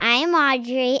I'm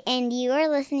Audrey, and you are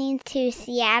listening to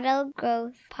Seattle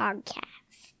Growth Podcast,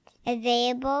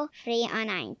 available free on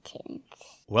iTunes.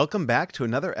 Welcome back to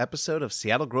another episode of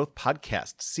Seattle Growth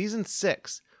Podcast, Season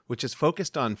 6, which is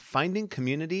focused on finding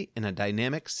community in a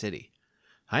dynamic city.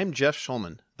 I'm Jeff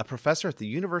Schulman, a professor at the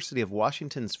University of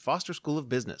Washington's Foster School of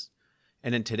Business,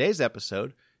 and in today's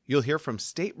episode, you'll hear from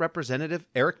State Representative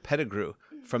Eric Pettigrew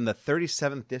from the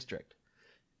 37th District,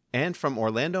 and from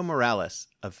Orlando Morales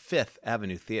of Fifth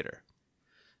Avenue Theater.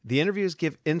 The interviews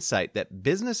give insight that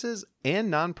businesses and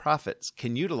nonprofits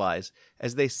can utilize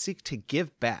as they seek to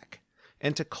give back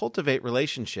and to cultivate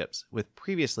relationships with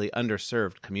previously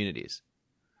underserved communities.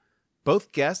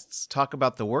 Both guests talk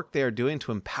about the work they are doing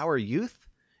to empower youth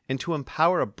and to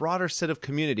empower a broader set of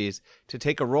communities to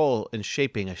take a role in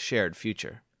shaping a shared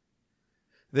future.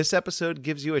 This episode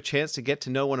gives you a chance to get to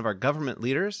know one of our government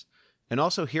leaders and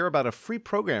also hear about a free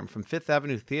program from Fifth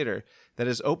Avenue Theater that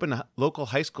is open to local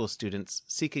high school students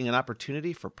seeking an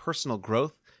opportunity for personal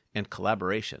growth and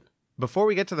collaboration. Before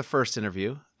we get to the first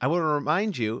interview, I want to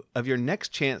remind you of your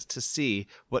next chance to see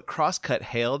what Crosscut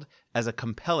hailed as a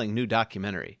compelling new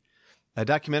documentary, a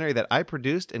documentary that I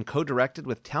produced and co-directed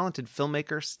with talented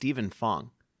filmmaker Stephen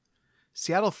Fong.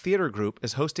 Seattle Theater Group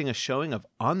is hosting a showing of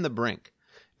On the Brink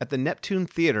at the Neptune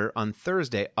Theater on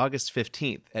Thursday, August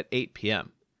 15th at 8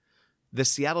 p.m. The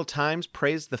Seattle Times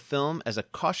praised the film as a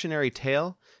cautionary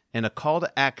tale and a call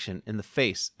to action in the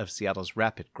face of Seattle's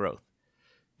rapid growth.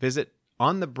 Visit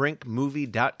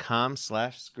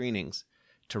onthebrinkmovie.com/screenings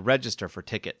to register for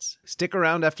tickets. Stick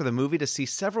around after the movie to see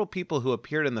several people who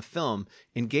appeared in the film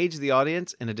engage the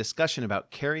audience in a discussion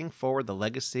about carrying forward the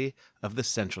legacy of the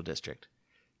Central District.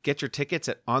 Get your tickets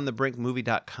at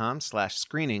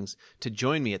onthebrinkmovie.com/screenings to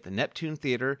join me at the Neptune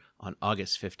Theater on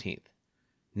August 15th.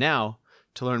 Now,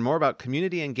 to learn more about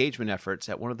community engagement efforts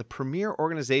at one of the premier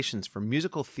organizations for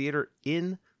musical theater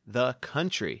in the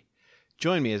country,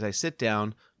 join me as I sit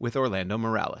down with Orlando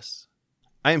Morales.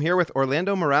 I am here with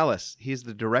Orlando Morales. He's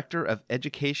the Director of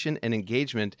Education and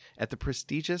Engagement at the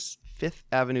prestigious Fifth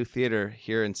Avenue Theater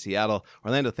here in Seattle.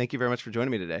 Orlando, thank you very much for joining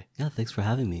me today. Yeah, thanks for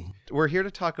having me. We're here to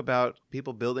talk about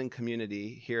people building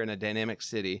community here in a dynamic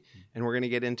city, and we're going to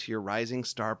get into your Rising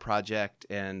Star project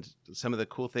and some of the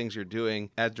cool things you're doing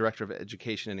as Director of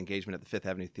Education and Engagement at the Fifth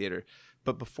Avenue Theater.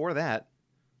 But before that,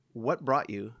 what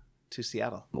brought you to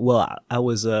Seattle? Well, I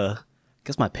was, I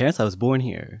was born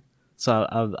here. So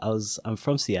I'm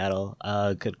from Seattle.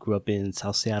 Grew up in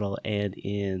South Seattle and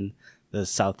in the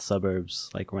south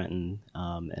suburbs like Renton,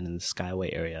 and in the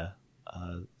Skyway area.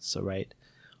 So right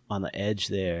on the edge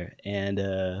there. And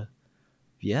I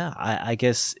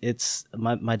guess it's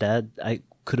my dad. I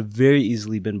could have very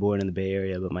easily been born in the Bay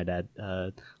Area, but my dad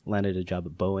landed a job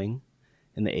at Boeing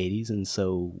in the 80s, and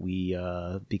so we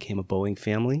became a Boeing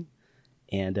family.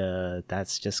 And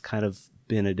that's just kind of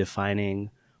been a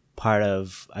defining part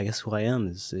of, I guess, who I am,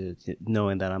 is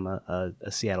knowing that I'm a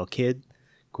Seattle kid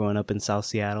growing up in South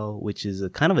Seattle, which is a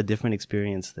kind of a different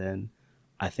experience than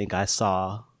I think I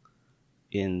saw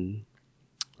in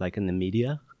the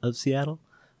media of Seattle,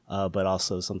 but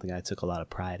also something I took a lot of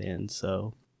pride in.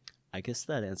 So I guess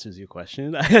that answers your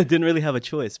question. I didn't really have a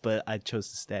choice, but I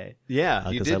chose to stay. Yeah,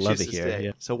 you did I love choose it to here. stay.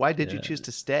 Yeah. So why did you choose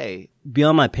to stay?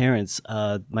 Beyond my parents,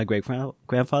 my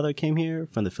great-grandfather came here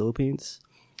from the Philippines.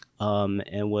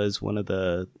 And was one of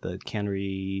the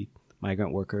cannery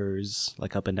migrant workers,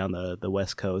 like up and down the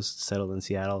West Coast, settled in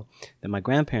Seattle. And my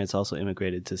grandparents also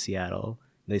immigrated to Seattle.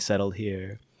 They settled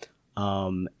here.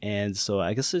 And so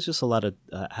I guess there's just a lot of,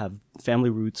 have family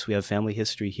roots. We have family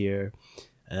history here.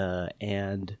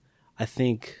 And I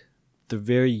think the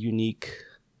very unique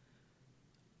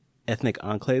ethnic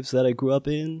enclaves that I grew up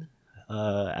in,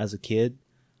 as a kid,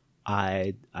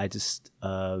 I just,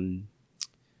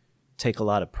 take a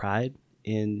lot of pride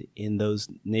in those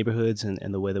neighborhoods and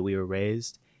the way that we were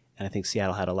raised. And I think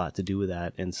Seattle had a lot to do with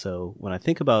that. And so when I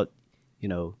think about,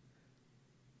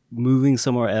 moving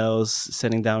somewhere else,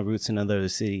 setting down roots in another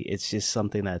city, it's just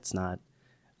something that's not,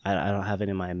 I don't have it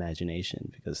in my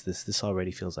imagination, because this already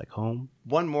feels like home.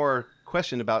 One more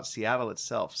question about Seattle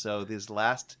itself. So these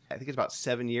last, I think it's about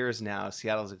 7 years now,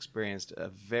 Seattle's experienced a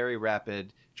very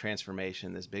rapid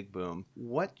transformation, this big boom.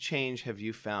 What change have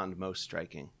you found most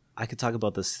striking? I could talk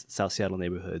about the South Seattle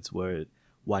neighborhoods, where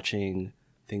watching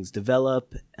things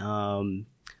develop.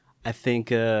 I think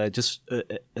just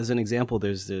as an example,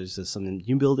 there's some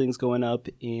new buildings going up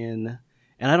and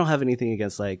I don't have anything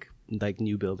against like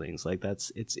new buildings. Like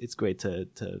it's great to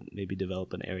maybe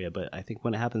develop an area, but I think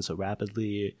when it happens so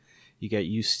rapidly, you get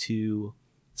used to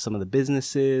some of the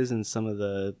businesses and some of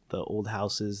the old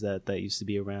houses that used to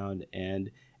be around,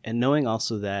 and knowing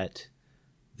also that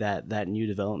that new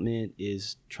development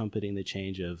is trumpeting the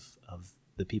change of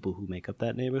the people who make up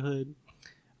that neighborhood.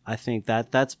 I think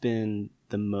that's been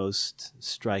the most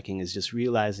striking, is just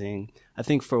realizing, I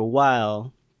think for a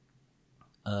while,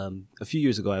 a few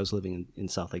years ago, I was living in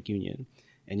South Lake Union,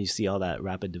 and you see all that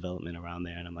rapid development around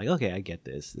there, and I'm like, okay, I get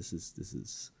this. This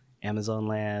is Amazon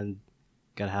land.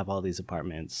 Got to have all these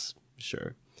apartments,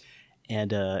 sure.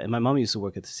 And my mom used to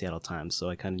work at the Seattle Times, so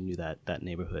I kind of knew that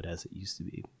neighborhood as it used to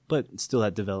be. But still,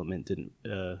 that development didn't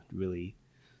really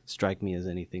strike me as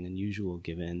anything unusual,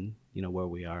 given where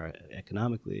we are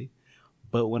economically.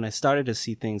 But when I started to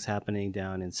see things happening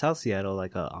down in South Seattle,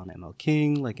 like on ML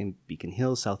King, like in Beacon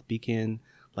Hill, South Beacon,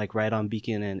 like right on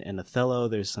Beacon and Othello,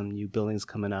 there's some new buildings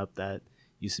coming up that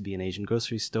used to be an Asian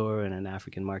grocery store and an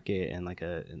African market and like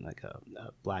a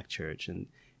black church, and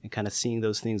kind of seeing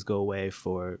those things go away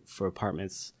for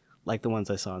apartments like the ones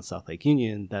I saw in South Lake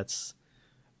Union, that's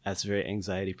very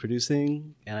anxiety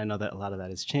producing. And I know that a lot of that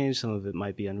has changed. Some of it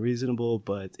might be unreasonable,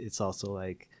 but it's also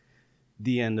like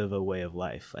the end of a way of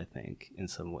life, I think, in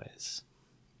some ways.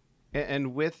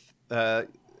 And with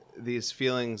these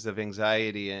feelings of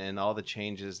anxiety and all the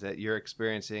changes that you're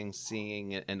experiencing,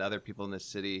 seeing, and other people in the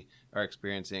city are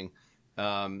experiencing,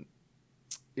 a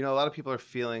lot of people are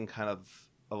feeling kind of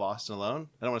lost and alone.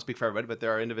 I don't want to speak for everybody, but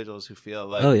there are individuals who feel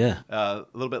like a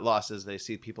little bit lost as they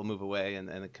see people move away and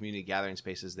the community gathering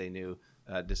spaces they knew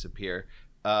disappear.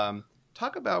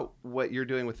 Talk about what you're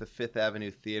doing with the Fifth Avenue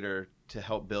Theater to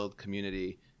help build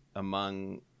community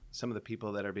among some of the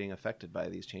people that are being affected by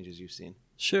these changes you've seen.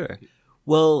 Sure.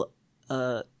 Well,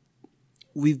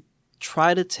 we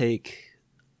try to take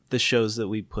the shows that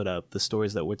we put up, the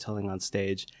stories that we're telling on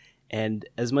stage, and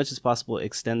as much as possible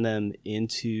extend them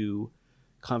into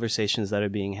conversations that are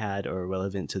being had or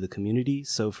relevant to the community.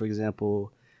 So, for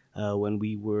example, when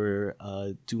we were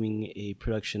doing a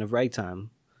production of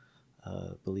Ragtime,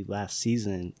 I believe last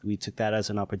season, we took that as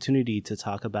an opportunity to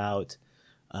talk about,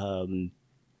 and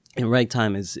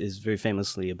Ragtime is very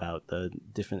famously about the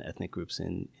different ethnic groups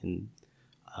in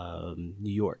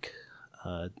New York,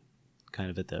 kind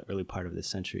of at the early part of this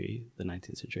century, the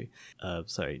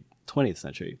 20th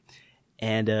century.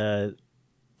 And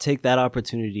take that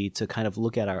opportunity to kind of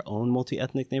look at our own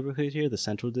multi-ethnic neighborhood here, the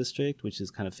Central District, which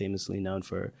is kind of famously known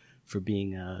for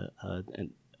being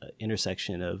an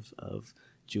intersection of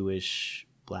Jewish,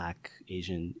 Black,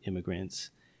 Asian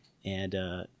immigrants, and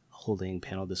holding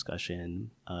panel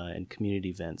discussion and community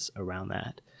events around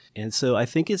that. And so I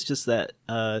think it's just that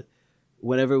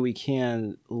whenever we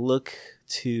can, look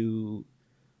to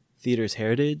theater's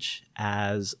heritage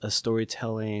as a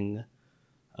storytelling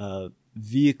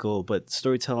vehicle, but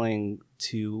storytelling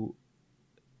to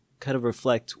kind of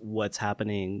reflect what's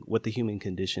happening, what the human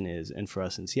condition is. And for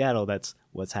us in Seattle, that's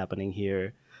what's happening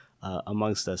here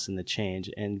amongst us in the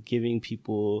change, and giving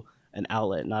people an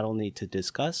outlet not only to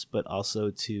discuss, but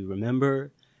also to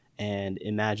remember and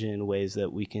imagine ways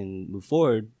that we can move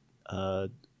forward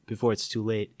before it's too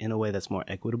late in a way that's more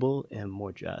equitable and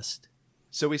more just.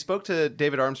 So we spoke to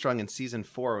David Armstrong in season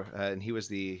 4, and he was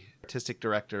the artistic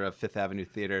director of Fifth Avenue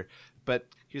Theater.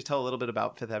 But can you just tell a little bit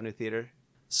about Fifth Avenue Theater?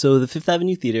 So the Fifth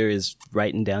Avenue Theater is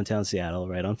right in downtown Seattle,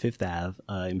 right on Fifth Ave,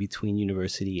 in between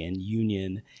University and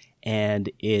Union. And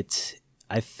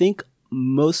I think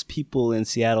most people in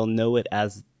Seattle know it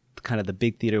as kind of the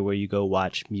big theater where you go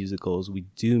watch musicals. We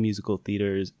do musical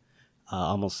theaters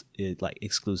almost like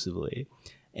exclusively.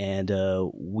 And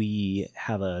we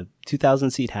have a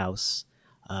 2,000-seat house.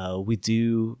 We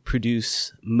do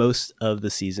produce most of the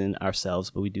season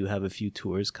ourselves, but we do have a few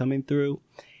tours coming through.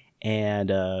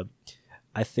 And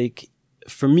I think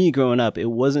for me growing up,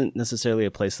 it wasn't necessarily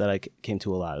a place that I came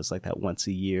to a lot. It was like that once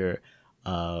a year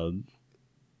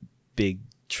big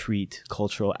treat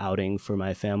cultural outing for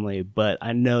my family. But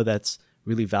I know that's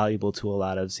really valuable to a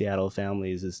lot of Seattle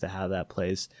families, is to have that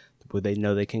place where they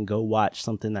know they can go watch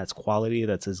something that's quality,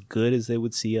 that's as good as they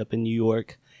would see up in New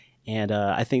York. And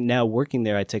I think now working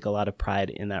there, I take a lot of pride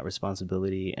in that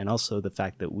responsibility, and also the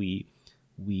fact that we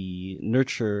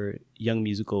nurture young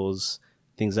musicals,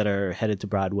 things that are headed to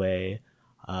Broadway,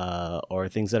 or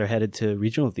things that are headed to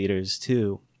regional theaters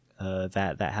too,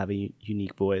 that have a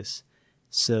unique voice.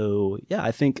 So yeah,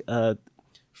 I think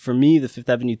for me, the Fifth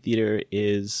Avenue Theater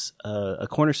is a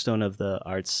cornerstone of the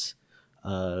arts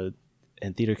and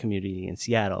theater community in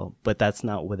Seattle, but that's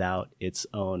not without its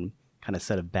own kind of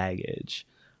set of baggage.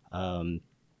 And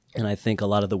I think a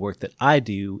lot of the work that I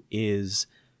do is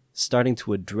starting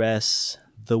to address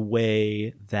the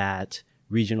way that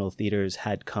regional theaters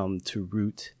had come to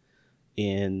root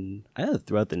in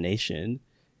throughout the nation.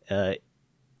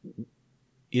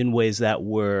 in ways that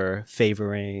were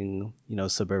favoring,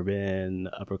 suburban,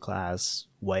 upper class,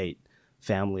 white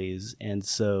families. And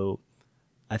so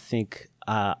I think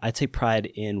I take pride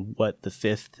in what the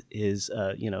Fifth is,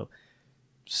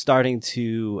 starting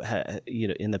to,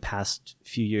 in the past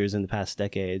few years, in the past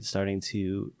decade, starting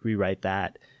to rewrite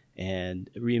that and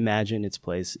reimagine its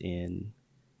place in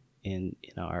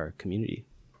our community.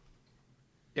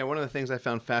 Yeah, one of the things I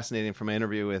found fascinating from my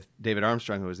interview with David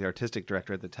Armstrong, who was the artistic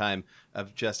director at the time,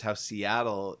 of just how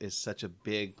Seattle is such a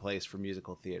big place for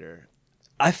musical theater.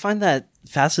 I find that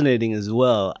fascinating as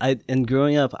well. And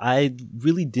growing up, I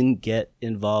really didn't get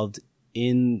involved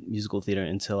in musical theater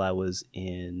until I was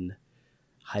in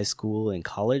high school and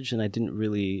college, and I didn't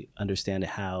really understand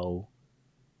how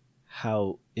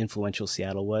influential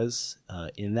Seattle was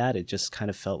in that. It just kind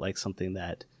of felt like something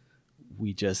that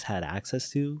we just had access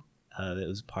to. It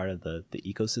was part of the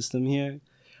ecosystem here.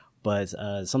 But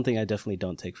something I definitely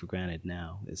don't take for granted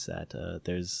now is that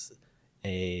there's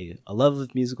a love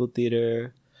of musical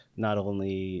theater, not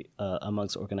only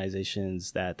amongst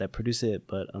organizations that produce it,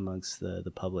 but amongst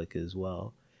the public as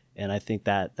well. And I think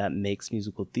that makes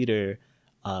musical theater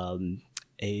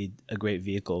a great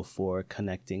vehicle for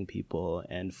connecting people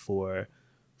and for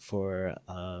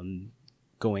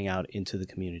going out into the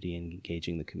community and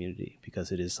engaging the community,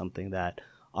 because it is something that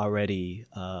already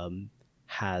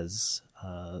has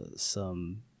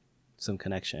some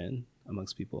connection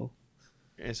amongst people.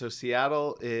 And so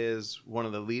Seattle is one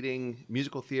of the leading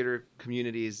musical theater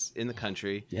communities in the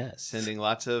country. Yes. Sending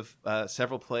lots of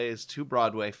several plays to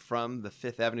Broadway from the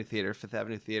Fifth Avenue Theater. Fifth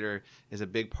Avenue Theater is a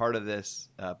big part of this,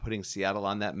 putting Seattle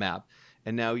on that map.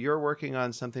 And now you're working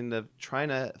on something to trying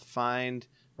to find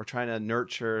or trying to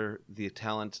nurture the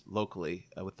talent locally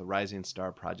with the Rising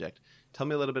Star Project. Tell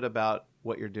me a little bit about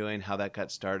what you're doing, how that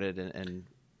got started, and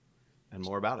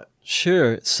more about it.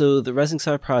 Sure. So the Rising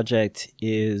Star Project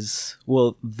is,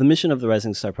 the mission of the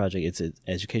Rising Star Project, it's an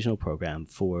educational program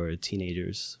for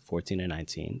teenagers, 14 and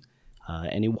 19.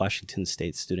 Any Washington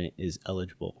State student is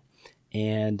eligible.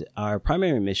 And our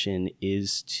primary mission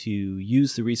is to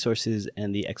use the resources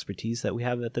and the expertise that we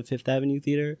have at the Fifth Avenue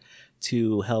Theater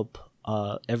to help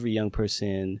every young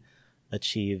person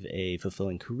achieve a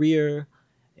fulfilling career,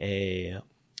 a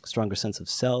stronger sense of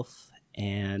self,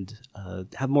 and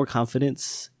have more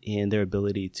confidence in their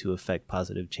ability to affect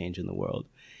positive change in the world.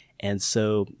 And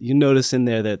so you notice in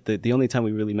there that the only time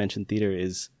we really mention theater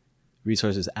is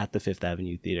resources at the Fifth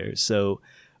Avenue Theater. So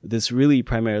this really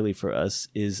primarily for us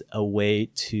is a way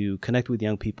to connect with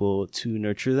young people, to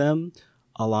nurture them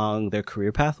along their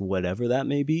career path, whatever that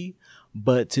may be,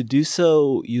 but to do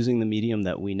so using the medium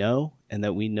that we know and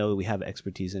that we know we have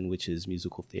expertise in, which is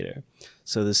musical theater.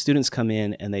 So the students come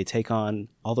in and they take on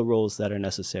all the roles that are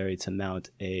necessary to mount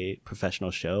a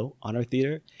professional show on our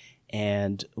theater.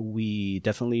 And we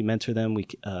definitely mentor them, we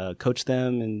coach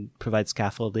them and provide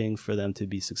scaffolding for them to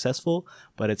be successful.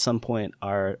 But at some point,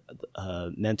 our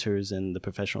mentors and the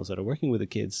professionals that are working with the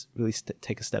kids really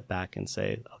take a step back and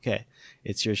say, okay,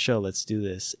 it's your show, let's do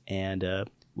this. And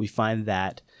we find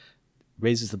that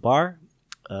raises the bar,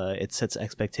 it sets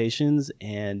expectations,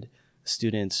 and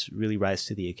students really rise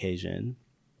to the occasion,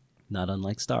 not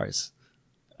unlike stars.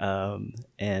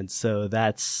 And so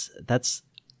that's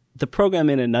the program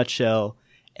in a nutshell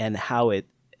and how it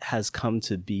has come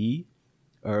to be,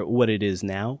 or what it is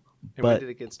now. And when did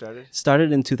it get started?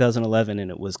 Started in 2011, and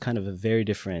it was kind of a very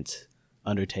different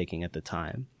undertaking at the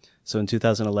time. So in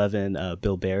 2011,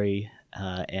 Bill Berry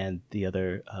and the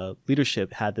other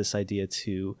leadership had this idea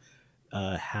to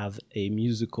have a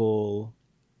musical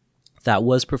that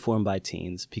was performed by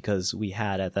teens, because we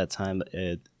had at that time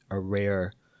a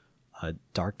rare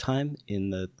dark time in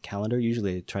the calendar.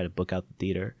 Usually they try to book out the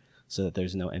theater so that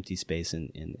there's no empty space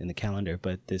in the calendar.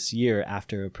 But this year,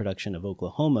 after a production of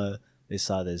Oklahoma, they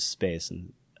saw this space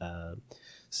and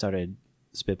started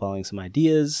spitballing some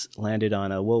ideas, landed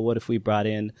on what if we brought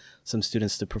in some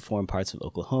students to perform parts of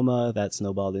Oklahoma? That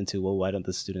snowballed into, why don't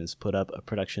the students put up a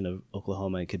production of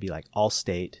Oklahoma? It could be like all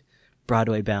state,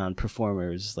 Broadway bound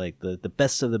performers, like the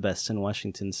best of the best in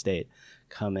Washington State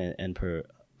come in and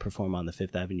perform on the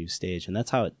Fifth Avenue stage. And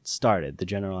that's how it started, the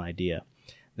general idea.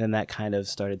 Then that kind of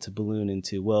started to balloon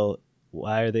into,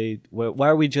 why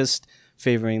are we just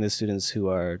favoring the students who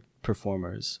are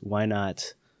performers? Why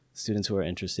not students who are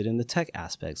interested in the tech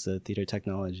aspects, the theater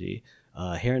technology,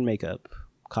 hair and makeup,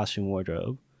 costume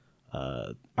wardrobe,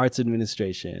 arts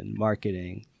administration,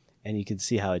 marketing? And you can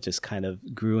see how it just kind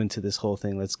of grew into this whole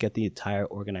thing. Let's get the entire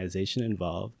organization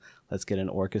involved. Let's get an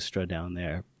orchestra down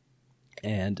there.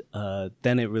 And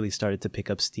then it really started to pick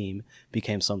up steam,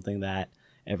 became something that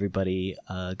everybody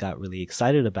got really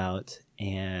excited about.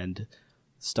 And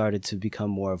started to become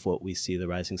more of what we see the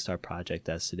Rising Star Project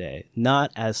as today.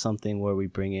 Not as something where we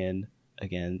bring in,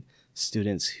 again,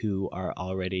 students who are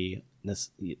already,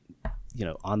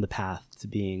 on the path to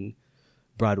being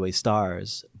Broadway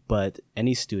stars, but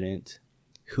any student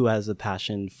who has a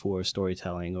passion for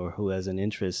storytelling or who has an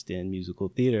interest in musical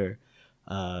theater,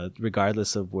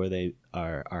 regardless of where they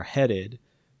are headed,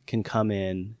 can come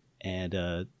in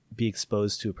and be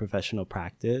exposed to a professional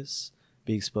practice,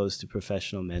 be exposed to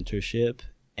professional mentorship,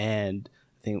 and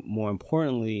I think more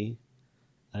importantly,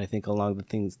 and I think along the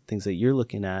things that you're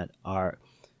looking at are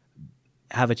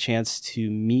have a chance to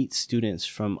meet students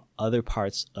from other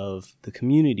parts of the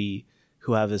community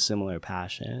who have a similar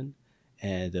passion.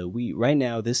 And we right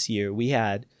now this year we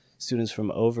had students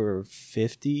from over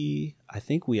 50, I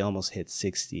think we almost hit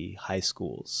 60 high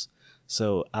schools.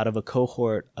 So out of a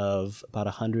cohort of about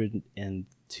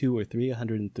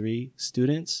 103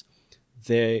 students,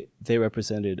 they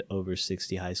represented over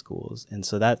 60 high schools. And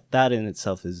so that in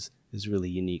itself is really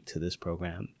unique to this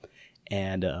program,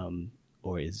 and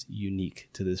or is unique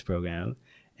to this program.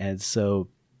 And so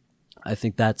I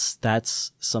think that's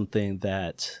something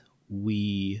that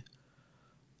we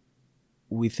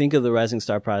think of the Rising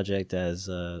Star Project as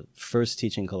a first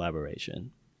teaching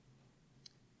collaboration.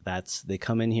 They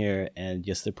come in here and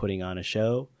yes, they're putting on a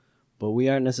show, but we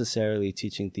aren't necessarily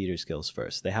teaching theater skills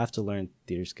first. They have to learn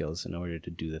theater skills in order to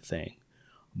do the thing.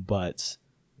 But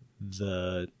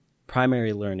the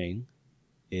primary learning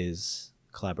is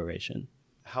collaboration.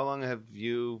 How long have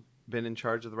you been in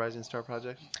charge of the Rising Star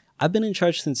Project? I've been in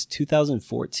charge since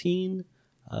 2014,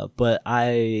 but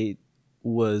I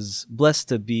was blessed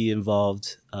to be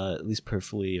involved, at least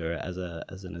peripherally or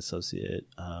as an associate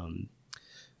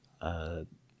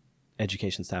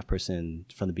education staff person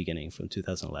from the beginning, from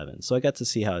 2011. So I got to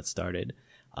see how it started,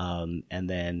 and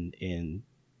then in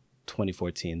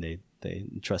 2014 they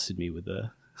entrusted me with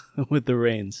the with the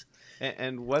reins.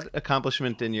 And what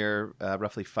accomplishment in your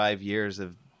roughly 5 years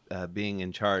of being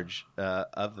in charge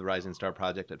of the Rising Star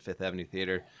Project at Fifth Avenue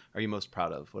Theater are you most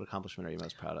proud of? What accomplishment are you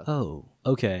most proud of? Oh,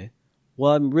 okay.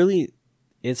 Well,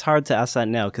 it's hard to ask that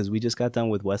now because we just got done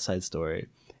with West Side Story,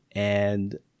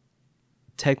 and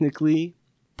technically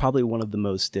probably one of the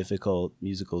most difficult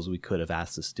musicals we could have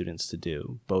asked the students to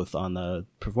do, both on the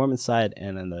performance side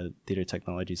and on the theater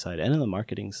technology side and on the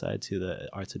marketing side too, the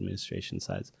arts administration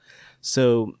sides.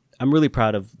 So I'm really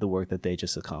proud of the work that they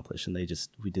just accomplished. And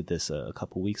we did this a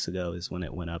couple weeks ago is when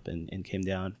it went up and came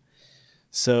down.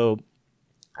 So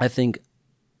I think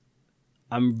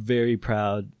I'm very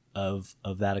proud of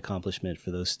that accomplishment for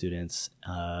those students.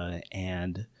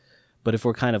 But if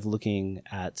we're kind of looking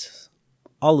at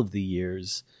all of the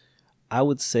years, I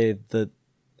would say that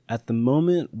at the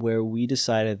moment where we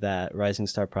decided that Rising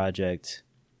Star Project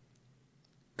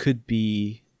could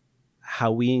be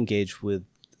how we engage with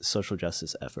social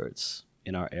justice efforts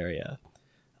in our area,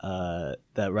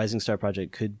 that Rising Star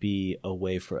Project could be a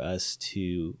way for us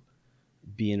to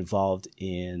be involved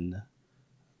in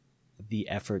the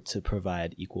effort to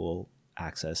provide equal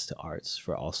access to arts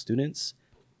for all students,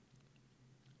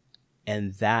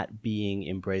 and that being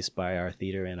embraced by our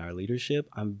theater and our leadership.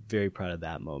 I'm very proud of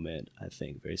that moment, I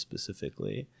think, very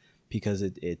specifically, because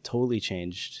it totally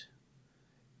changed.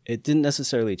 It didn't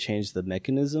necessarily change the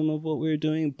mechanism of what we were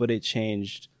doing, but it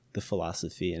changed the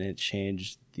philosophy and it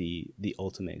changed the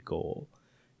ultimate goal.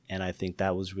 And I think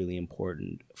that was really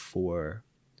important for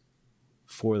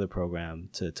the program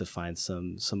to find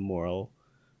some moral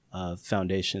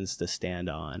foundations to stand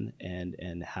on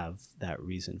and have that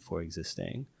reason for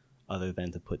existing, other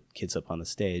than to put kids up on the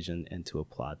stage and to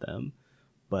applaud them,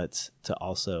 but to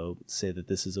also say that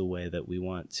this is a way that we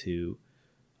want to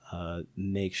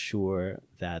make sure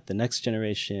that the next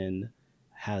generation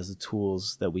has the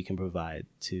tools that we can provide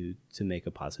to make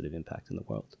a positive impact in the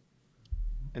world.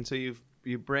 And so you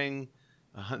bring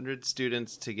 100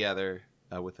 students together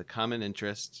with a common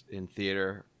interest in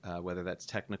theater, whether that's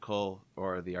technical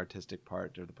or the artistic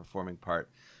part or the performing part.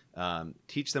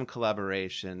 Teach them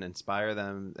collaboration, inspire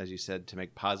them, as you said, to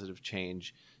make positive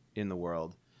change in the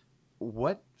world.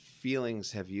 What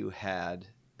feelings have you had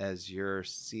as you're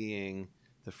seeing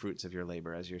the fruits of your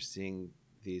labor, as you're seeing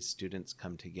these students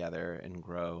come together and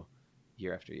grow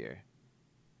year after year?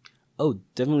 Oh,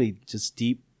 definitely just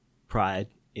deep pride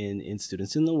in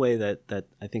students, in the way that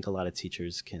I think a lot of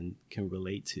teachers can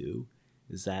relate to,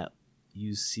 is that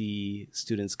you see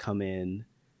students come in.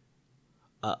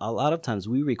 A lot of times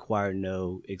we require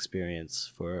no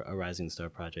experience for a Rising Star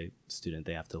Project student.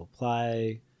 They have to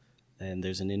apply and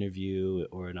there's an interview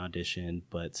or an audition,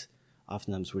 but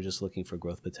oftentimes we're just looking for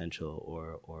growth potential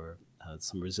or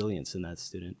some resilience in that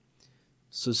student.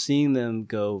 So seeing them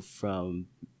go from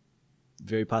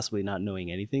very possibly not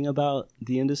knowing anything about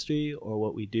the industry or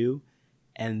what we do.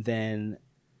 And then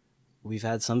we've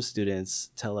had some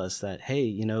students tell us that, hey,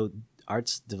 you know,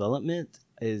 arts development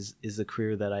is the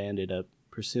career that I ended up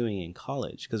pursuing in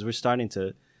college, because we're starting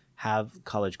to have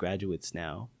college graduates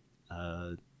now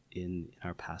in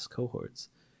our past cohorts.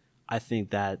 I think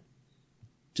that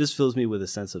just fills me with a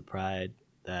sense of pride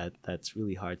that's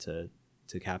really hard to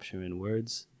capture in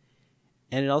words.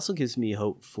 And it also gives me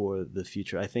hope for the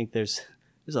future. I think there's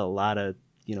a lot of,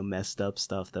 you know, messed up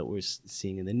stuff that we're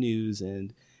seeing in the news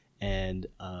and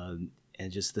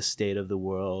just the state of the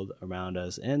world around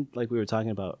us. And like we were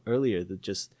talking about earlier,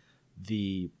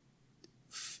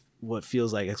 what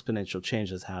feels like exponential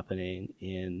change that's happening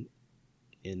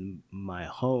in my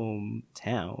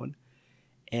hometown,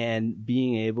 and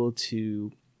being able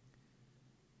to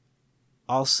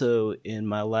also in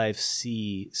my life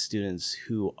see students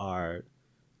who are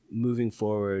moving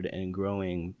forward and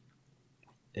growing.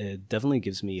 It definitely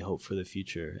gives me hope for the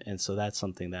future. And so that's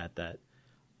something that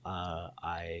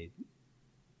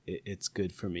it's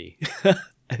good for me.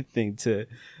 I think to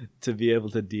be able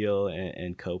to deal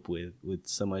and cope with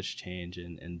so much change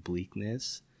and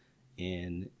bleakness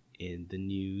in the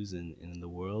news and in the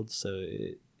world. So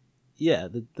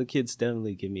the kids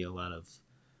definitely give me a lot of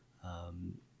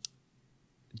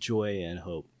joy and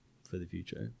hope for the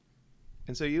future.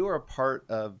 And so you are a part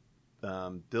of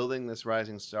building this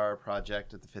Rising Star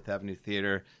project at the Fifth Avenue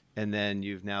Theater, and then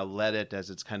you've now led it as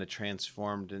it's kind of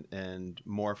transformed and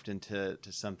morphed into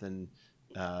something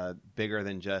bigger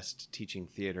than just teaching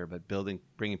theater, but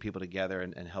bringing people together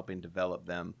and helping develop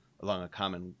them along a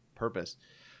common purpose.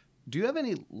 Do you have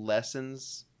any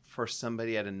lessons for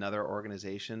somebody at another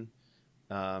organization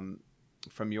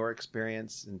from your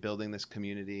experience in building this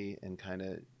community and kind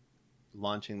of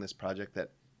launching this project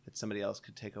that somebody else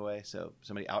could take away? So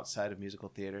somebody outside of musical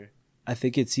theater? I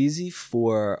think it's easy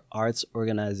for arts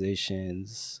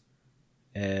organizations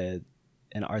and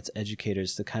arts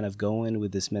educators to kind of go in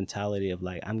with this mentality of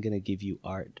like, I'm going to give you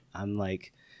art. I'm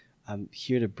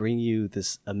here to bring you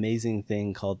this amazing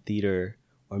thing called theater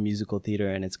or musical theater,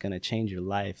 and it's going to change your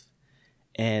life.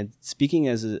 And speaking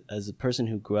as a person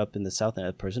who grew up in the South End,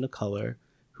 a person of color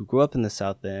who grew up in the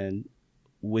South End,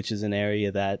 which is an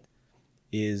area that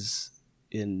is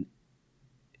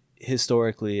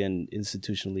historically and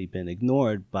institutionally been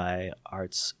ignored by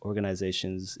arts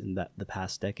organizations in the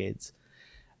past decades,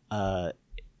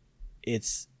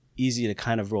 it's easy to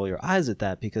kind of roll your eyes at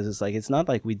that, because it's not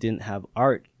like we didn't have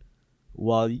art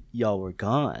while y'all were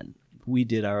gone. We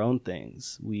did our own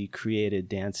things. We created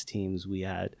dance teams. We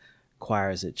had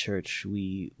choirs at church.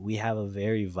 We have a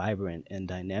very vibrant and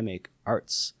dynamic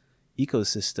arts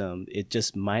ecosystem. It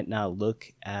just might not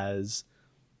look as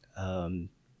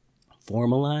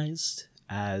formalized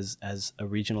as a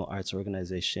regional arts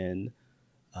organization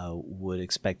would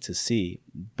expect to see,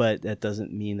 but that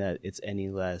doesn't mean that it's any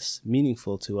less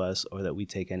meaningful to us or that we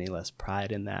take any less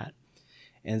pride in that.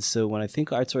 And so when I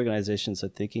think arts organizations are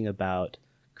thinking about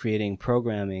creating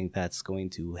programming that's going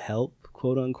to help,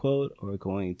 quote unquote, or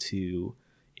going to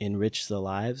enrich the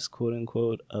lives, quote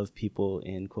unquote, of people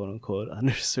in, quote unquote,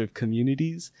 underserved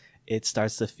communities, it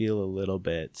starts to feel a little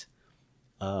bit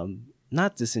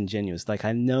not disingenuous. Like,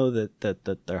 I know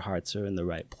that their hearts are in the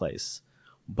right place,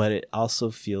 but it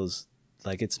also feels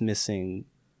like it's missing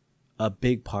a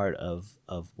big part of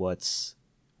what's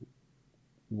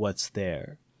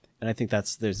there. And I think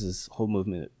there's this whole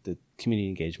movement, the community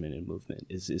engagement and movement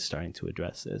is starting to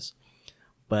address this.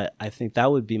 But I think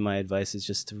that would be my advice, is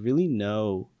just to really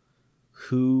know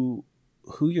who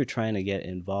you're trying to get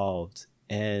involved,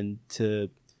 and to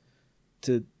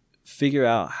figure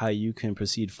out how you can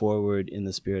proceed forward in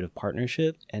the spirit of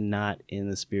partnership and not in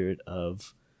the spirit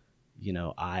of,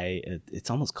 it's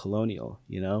almost colonial,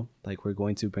 like, we're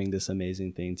going to bring this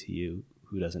amazing thing to you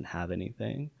who doesn't have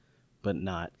anything, but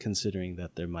not considering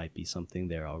that there might be something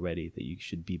there already that you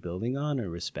should be building on or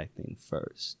respecting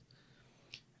first.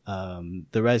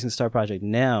 The Rising Star Project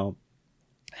now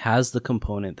has the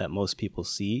component that most people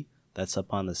see that's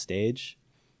up on the stage,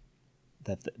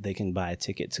 that they can buy a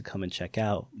ticket to come and check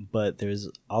out. But there's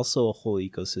also a whole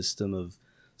ecosystem of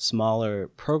smaller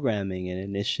programming and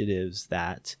initiatives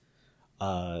that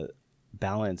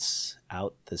balance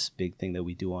out this big thing that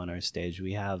we do on our stage.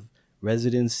 We have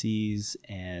residencies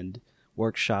and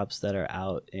workshops that are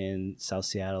out in South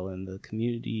Seattle and the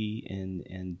community,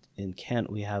 and in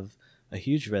Kent we have a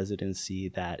huge residency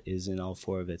that is in all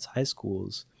 4 of its high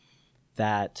schools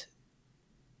that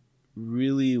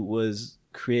really was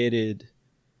created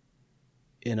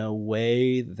in a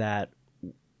way that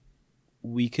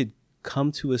we could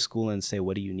come to a school and say,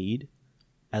 what do you need?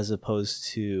 As opposed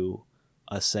to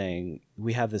us saying,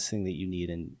 we have this thing that you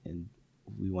need, and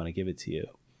we want to give it to you.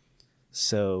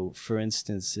 So, for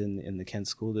instance, in the Kent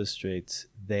School District,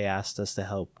 they asked us to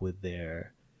help with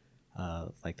their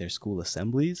their school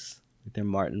assemblies, like their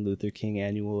Martin Luther King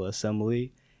annual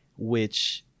assembly,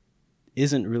 which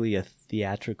isn't really a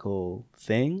theatrical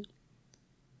thing.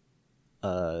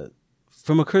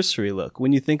 From a cursory look,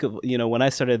 when you think of, when I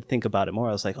started to think about it more,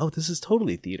 I was like, oh, this is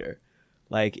totally theater.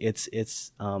 Like it's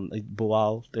like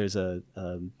Boal, there's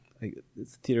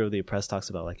it's Theater of the Oppressed talks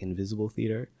about like invisible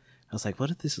theater. I was like, what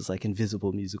if this is like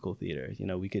invisible musical theater?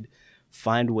 We could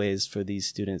find ways for these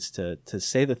students to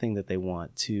say the thing that they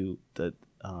want to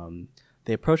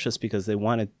they approached us because they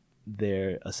wanted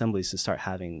their assemblies to start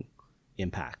having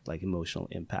impact, like emotional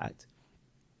impact.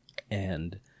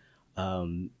 And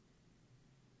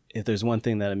if there's one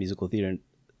thing that a musical theater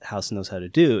house knows how to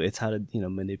do, it's how to,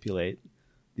 manipulate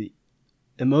the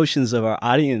emotions of our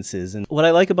audiences. And what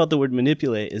I like about the word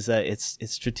manipulate is that it's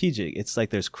strategic. It's like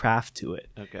there's craft to it.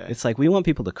 Okay. It's like we want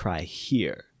people to cry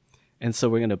here. And so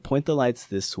we're going to point the lights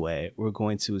this way. We're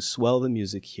going to swell the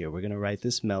music here. We're going to write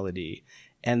this melody.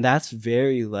 And that's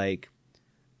very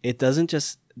it doesn't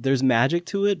just, there's magic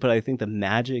to it, but I think the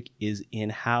magic is in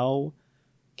how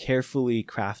carefully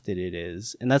crafted it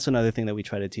is. And that's another thing that we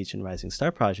try to teach in Rising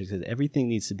Star Projects, is everything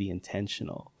needs to be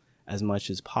intentional as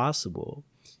much as possible.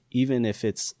 Even if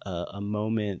it's a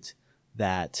moment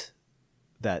that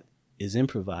is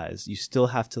improvised, you still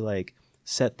have to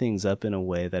set things up in a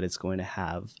way that it's going to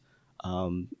have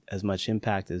as much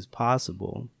impact as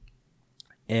possible.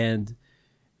 And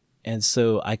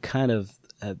so I kind of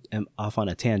am off on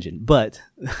a tangent, but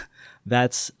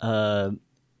that's kind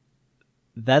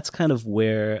of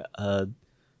where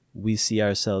we see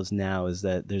ourselves now, is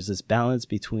that there's this balance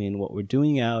between what we're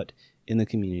doing out in the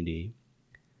community,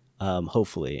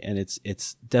 hopefully, and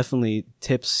it's definitely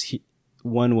tips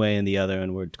one way and the other,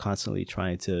 and we're constantly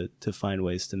trying to find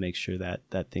ways to make sure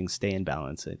that things stay in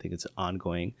balance. I think it's an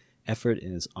ongoing effort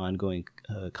and it's ongoing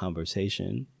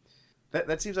conversation.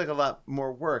 That seems like a lot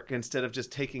more work. Instead of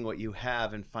just taking what you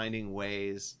have and finding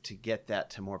ways to get that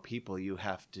to more people, you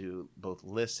have to both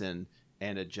listen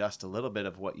and adjust a little bit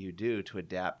of what you do to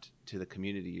adapt to the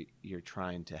community you're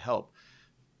trying to help.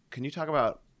 Can you talk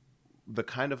about the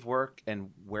kind of work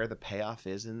and where the payoff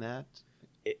is in that?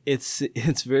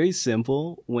 It's very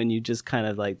simple when you just kind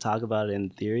of talk about it in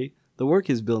theory. The work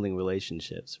is building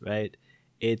relationships, right?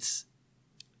 It's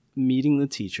meeting the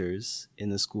teachers in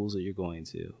the schools that you're going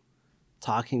to,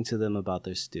 talking to them about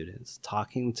their students,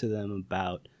 talking to them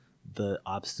about the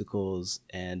obstacles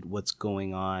and what's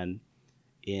going on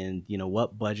in,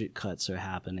 what budget cuts are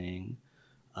happening.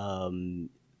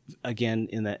 Again,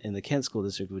 in the Kent School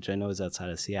District, which I know is outside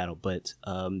of Seattle, but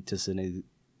just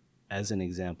as an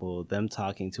example, them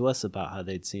talking to us about how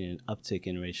they'd seen an uptick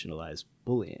in racialized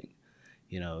bullying,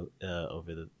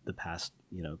 over the past,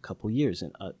 couple years,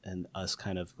 and us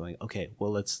kind of going, okay,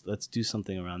 well, let's do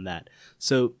something around that.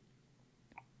 So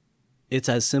it's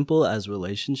as simple as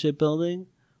relationship building,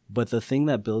 but the thing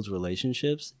that builds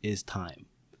relationships is time.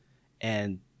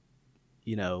 And,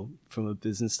 from a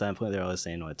business standpoint, they're always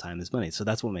saying, time is money. So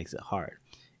that's what makes it hard,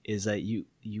 is that you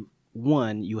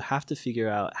have to figure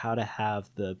out how to have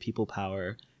the people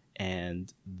power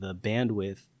and the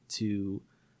bandwidth to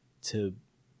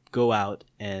go out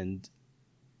and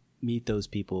meet those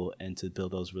people and to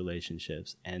build those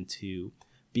relationships and to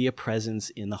be a presence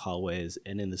in the hallways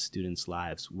and in the students'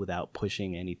 lives without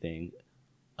pushing anything,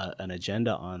 an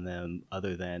agenda on them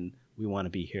other than we want to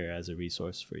be here as a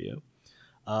resource for you.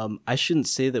 I shouldn't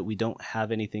say that we don't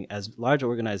have anything as large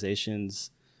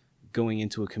organizations going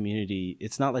into a community.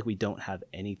 It's not like we don't have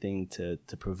anything to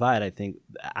provide. I think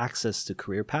access to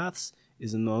career paths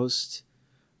is the most,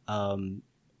 I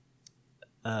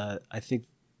think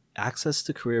access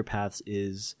to career paths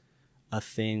is a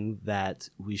thing that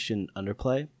we shouldn't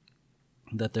underplay,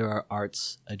 that there are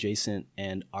arts adjacent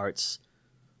and arts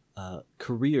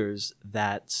careers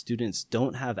that students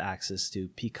don't have access to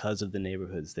because of the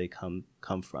neighborhoods they come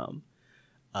from.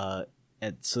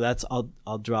 And so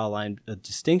I'll draw a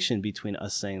distinction between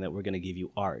us saying that we're going to give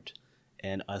you art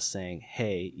and us saying,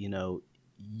 hey,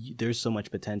 there's so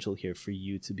much potential here for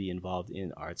you to be involved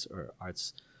in arts or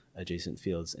arts adjacent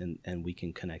fields, and we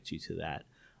can connect you to that.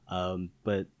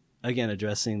 But again,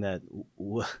 addressing that,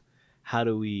 how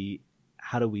do we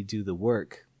do the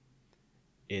work?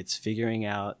 It's figuring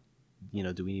out,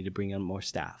 do we need to bring on more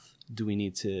staff? Do we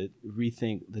need to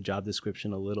rethink the job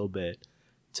description a little bit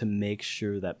to make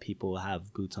sure that people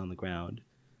have boots on the ground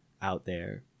out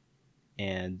there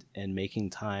and making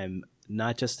time,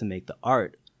 not just to make the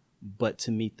art, but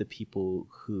to meet the people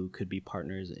who could be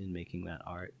partners in making that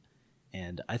art?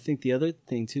 And I think the other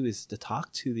thing too is to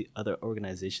talk to the other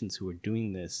organizations who are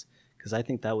doing this, because I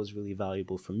think that was really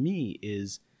valuable for me.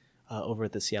 Is over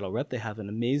at the Seattle Rep, they have an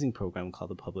amazing program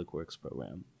called the Public Works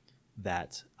Program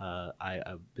that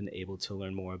I've been able to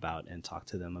learn more about and talk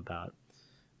to them about.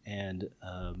 And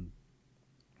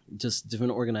just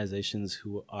different organizations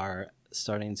who are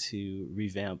starting to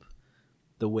revamp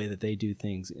the way that they do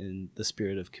things in the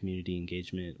spirit of community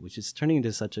engagement, which is turning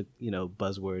into such a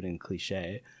buzzword and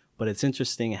cliche. But it's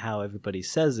interesting how everybody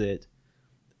says it,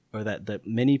 or that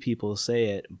many people say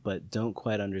it, but don't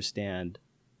quite understand,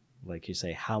 like you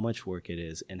say, how much work it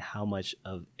is and how much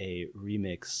of a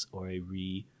remix or a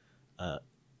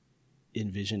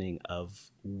envisioning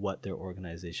of what their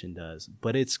organization does.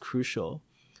 But it's crucial.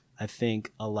 I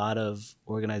think a lot of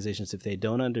organizations, if they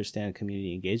don't understand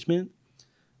community engagement,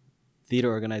 theater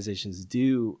organizations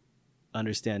do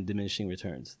understand diminishing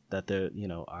returns, that there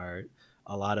are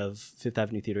a lot of Fifth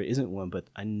Avenue theater isn't one, but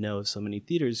I know of so many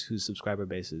theaters whose subscriber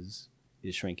base is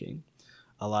shrinking.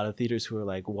 A lot of theaters who are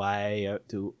like, why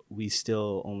do we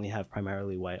still only have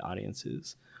primarily white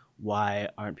audiences? Why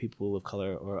aren't people of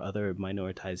color or other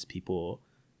minoritized people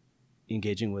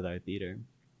engaging with our theater?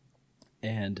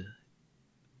 And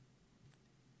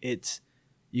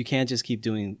you can't just keep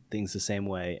doing things the same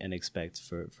way and expect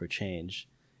for change.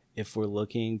 If we're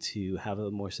looking to have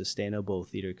a more sustainable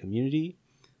theater community,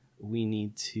 we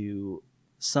need to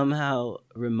somehow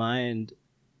remind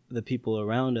the people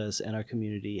around us and our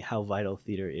community how vital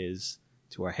theater is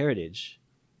to our heritage,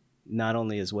 not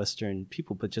only as Western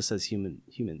people, but just as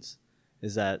humans.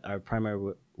 Is that our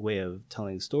primary way of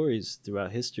telling stories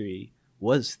throughout history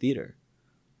was theater.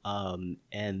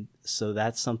 And so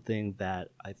that's something that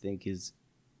I think is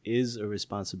a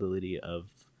responsibility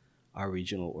of our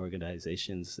regional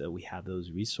organizations, that we have those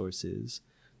resources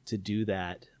to do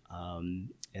that.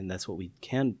 And that's what we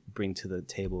can bring to the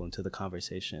table and to the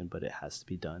conversation, but it has to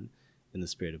be done in the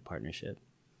spirit of partnership.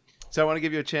 So I want to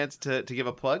give you a chance to give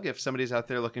a plug. If somebody's out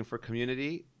there looking for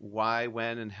community, why,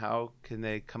 when, and how can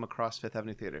they come across Fifth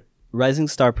Avenue Theater?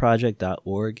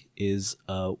 RisingStarProject.org is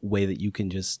a way that you can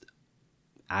just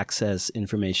access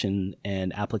information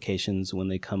and applications when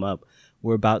they come up.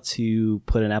 We're about to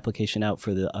put an application out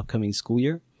for the upcoming school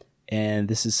year. And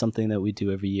this is something that we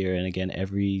do every year. And again,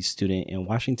 every student in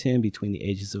Washington between the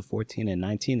ages of 14 and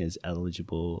 19 is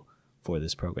eligible for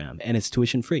this program. And it's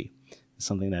tuition free. It's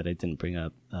something that I didn't bring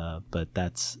up, but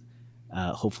that's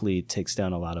hopefully takes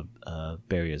down a lot of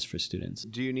barriers for students.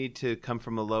 Do you need to come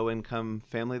from a low-income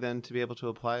family then to be able to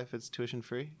apply if it's tuition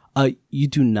free? You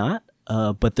do not,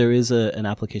 but there is an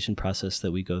application process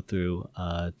that we go through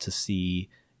to see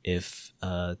if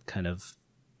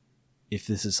if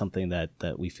this is something that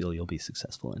we feel you'll be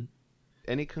successful in.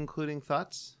 Any concluding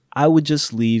thoughts? I would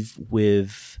just leave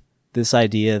with this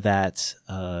idea that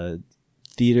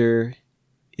theater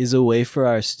is a way for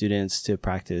our students to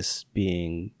practice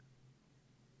being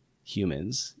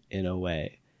humans in a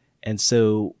way. And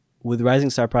so with Rising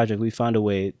Star Project, we found a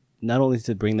way not only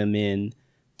to bring them in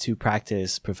to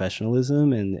practice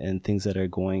professionalism and things that are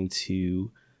going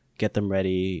to get them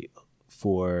ready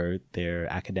for their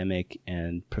academic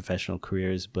and professional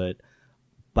careers, but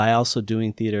by also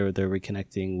doing theater, they're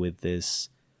reconnecting with this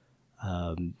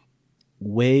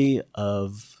way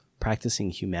of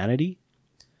practicing humanity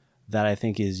that I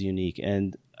think is unique.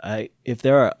 And if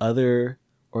there are other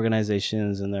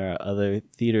organizations and there are other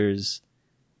theaters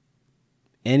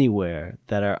anywhere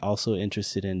that are also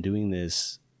interested in doing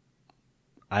this,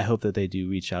 I hope that they do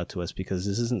reach out to us, because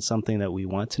this isn't something that we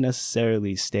want to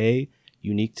necessarily stay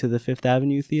unique to the Fifth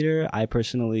Avenue Theater. I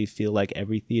personally feel like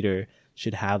every theater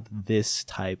should have this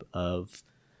type of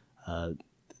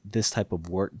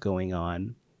work going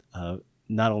on,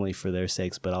 not only for their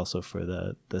sakes, but also for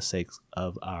the sakes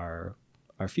of our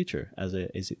future as a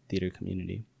theater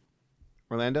community.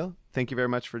 Orlando, thank you very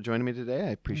much for joining me today.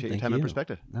 I appreciate your time and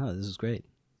perspective. No, this is great.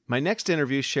 My next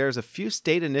interview shares a few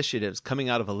state initiatives coming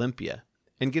out of Olympia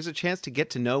and gives a chance to get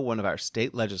to know one of our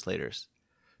state legislators.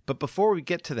 But before we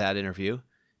get to that interview,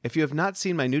 if you have not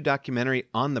seen my new documentary,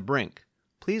 On the Brink,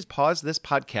 please pause this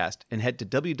podcast and head to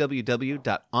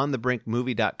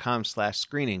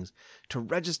www.onthebrinkmovie.com/screenings to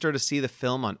register to see the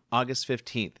film on August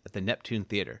 15th at the Neptune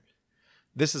Theater.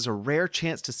 This is a rare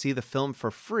chance to see the film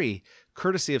for free,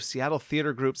 courtesy of Seattle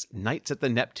Theater Group's Nights at the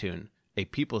Neptune, a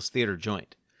People's Theater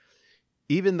joint.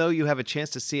 Even though you have a chance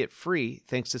to see it free,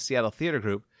 thanks to Seattle Theater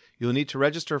Group, you'll need to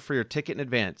register for your ticket in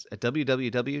advance at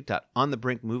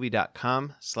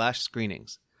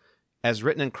www.onthebrinkmovie.com/screenings. As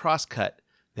written in Crosscut,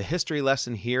 the history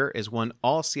lesson here is one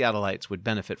all Seattleites would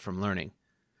benefit from learning.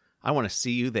 I want to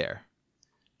see you there.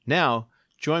 Now,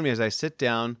 join me as I sit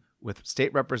down with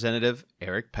State Representative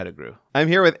Eric Pettigrew. I'm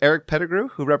here with Eric Pettigrew,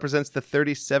 who represents the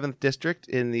 37th District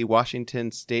in the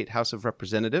Washington State House of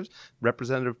Representatives.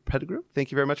 Representative Pettigrew,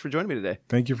 thank you very much for joining me today.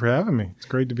 Thank you for having me. It's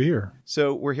great to be here.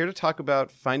 So we're here to talk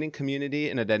about finding community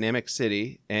in a dynamic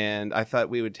city, and I thought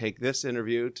we would take this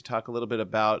interview to talk a little bit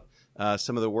about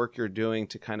some of the work you're doing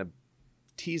to kind of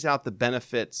tease out the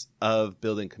benefits of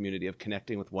building community, of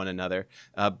connecting with one another.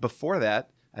 Before that,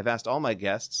 I've asked all my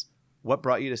guests, what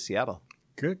brought you to Seattle?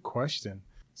 Good question.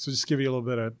 So just to give you a little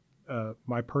bit of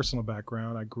my personal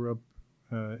background. I grew up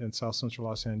in South Central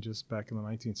Los Angeles back in the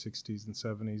 1960s and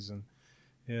 70s.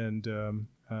 And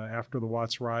after the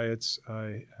Watts riots,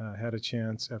 I had a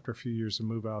chance after a few years to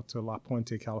move out to La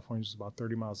Puente, California, which is about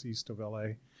 30 miles east of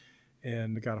LA.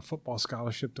 And got a football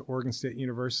scholarship to Oregon State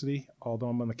University. Although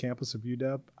I'm on the campus of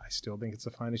UW, I still think it's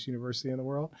the finest university in the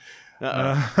world.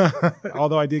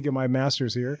 Although I did get my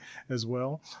master's here as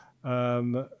well.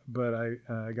 But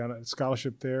I got a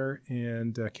scholarship there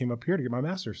and came up here to get my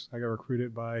master's. I got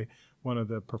recruited by one of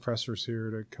the professors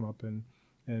here to come up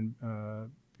and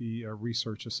be a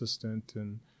research assistant,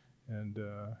 and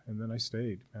then I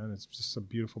stayed. And it's just a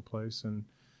beautiful place. And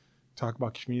talk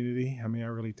about community. I mean, I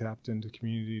really tapped into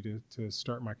community to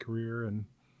start my career, and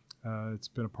it's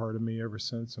been a part of me ever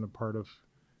since, and a part of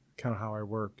kind of how I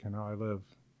work and how I live.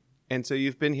 And so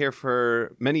you've been here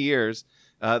for many years.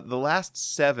 The last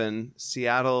 7,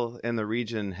 Seattle and the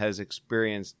region has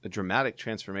experienced a dramatic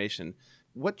transformation.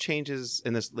 What changes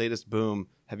in this latest boom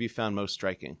have you found most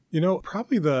striking? You know,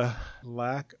 probably the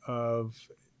lack of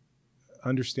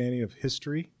understanding of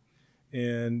history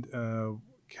and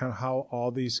kind of how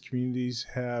all these communities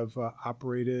have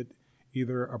operated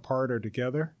either apart or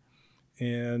together.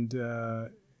 And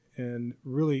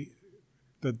really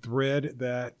the thread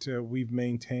that we've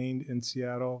maintained in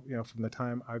Seattle, you know, from the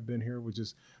time I've been here, which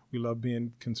is we love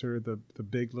being considered the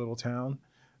big little town.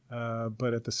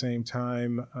 But at the same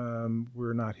time,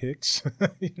 we're not Hicks,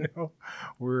 you know,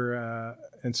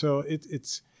 and so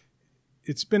it's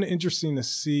been interesting to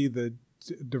see the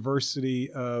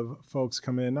diversity of folks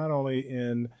come in, not only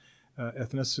in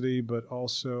ethnicity, but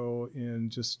also in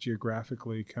just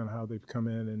geographically, kind of how they've come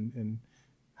in and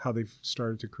how they've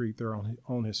started to create their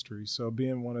own history. So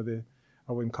being one of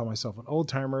I wouldn't call myself an old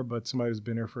timer, but somebody who's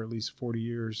been here for at least 40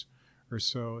 years or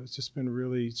so, it's just been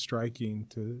really striking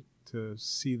to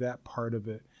see that part of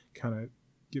it kind of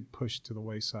get pushed to the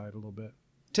wayside a little bit.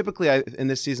 Typically, in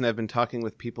this season, I've been talking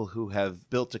with people who have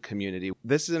built a community.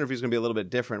 This interview is going to be a little bit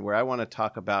different, where I want to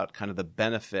talk about kind of the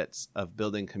benefits of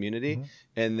building community,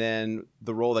 and then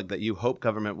the role that you hope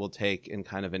government will take in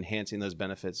kind of enhancing those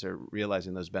benefits or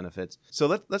realizing those benefits. So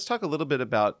let's talk a little bit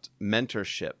about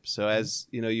mentorship. So as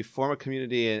you know, you form a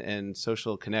community and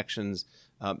social connections.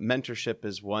 Mentorship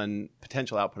is one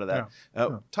potential output of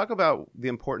that. Talk about the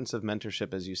importance of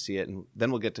mentorship as you see it, and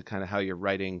then we'll get to kind of how you're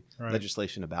writing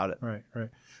legislation about it. Right.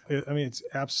 I mean, it's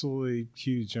absolutely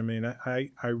huge. I mean,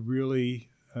 I really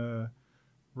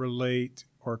relate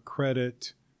or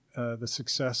credit the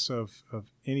success of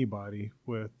anybody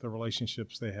with the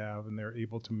relationships they have and they're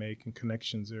able to make and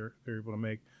connections they're able to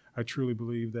make. I truly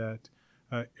believe that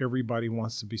everybody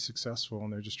wants to be successful,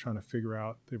 and they're just trying to figure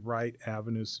out the right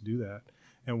avenues to do that.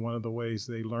 And one of the ways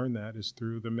they learn that is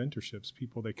through the mentorships,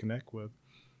 people they connect with.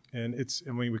 And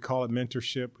we call it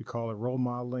mentorship, we call it role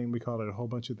modeling, we call it a whole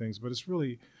bunch of things, but it's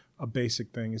really a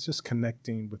basic thing. It's just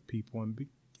connecting with people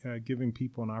and giving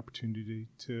people an opportunity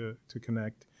to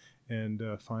connect and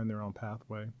find their own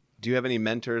pathway. Do you have any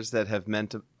mentors that have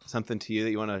meant something to you that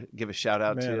you want to give a shout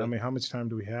out to? I mean, how much time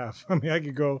do we have? I mean, I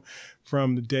could go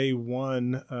from the day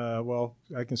one.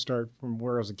 I can start from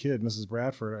where I was a kid. Mrs.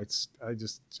 Bradford,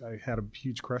 I had a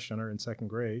huge crush on her in second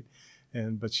grade,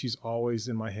 but she's always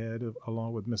in my head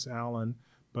along with Miss Allen.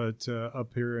 But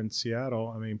up here in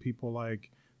Seattle, I mean, people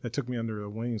that took me under the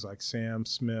wings, like Sam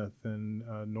Smith and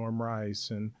Norm Rice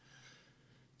and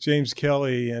James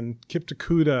Kelly and Kip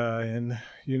Takuda and,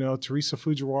 you know, Teresa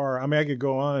Fujiwara. I mean, I could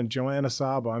go on. Joanna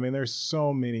Saba. I mean, there's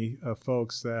so many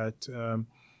folks that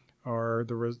are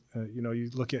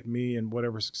you look at me and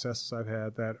whatever successes I've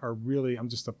had that are really, I'm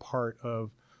just a part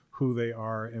of who they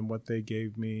are and what they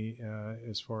gave me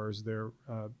as far as their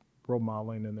role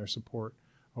modeling and their support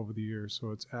over the years. So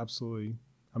it's absolutely,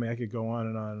 I mean, I could go on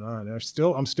and on and on.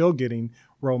 And I'm still getting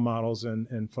role models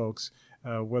and folks,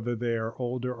 whether they are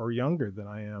older or younger than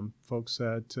I am, folks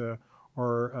that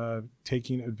are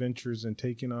taking adventures and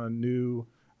taking on new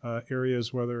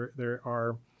areas, whether they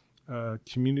are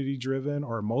community driven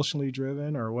or emotionally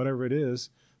driven or whatever it is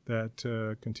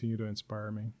that continue to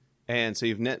inspire me. And so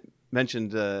you've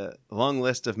mentioned a long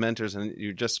list of mentors, and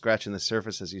you're just scratching the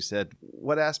surface, as you said.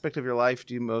 What aspect of your life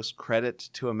do you most credit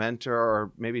to a mentor,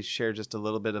 or maybe share just a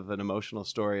little bit of an emotional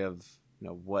story of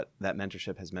what that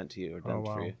mentorship has meant to you or done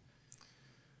for you?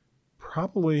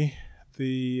 Probably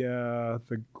the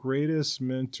greatest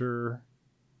mentor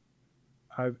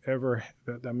I've ever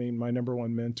had. I mean, my number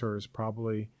one mentor is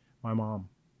probably my mom.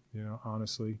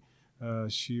 Honestly,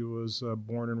 she was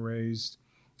born and raised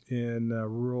in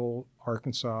rural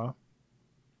Arkansas,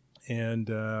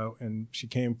 and she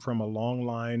came from a long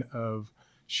line of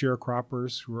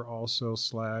sharecroppers who were also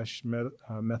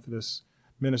Methodist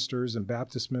ministers and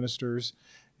Baptist ministers.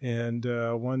 And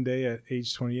one day at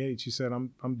age 28, she said,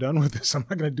 I'm done with this. I'm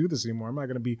not going to do this anymore. I'm not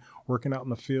going to be working out in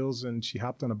the fields. And she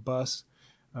hopped on a bus,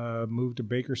 moved to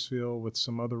Bakersfield with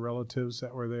some other relatives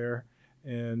that were there,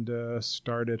 and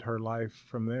started her life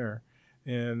from there.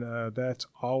 And that's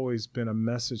always been a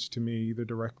message to me, either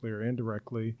directly or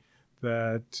indirectly,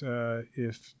 that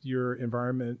if your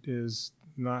environment is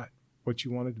not what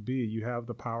you want it to be, you have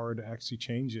the power to actually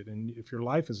change it. And if your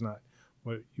life is not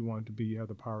what you want it to be, you have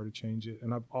the power to change it.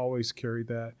 And I've always carried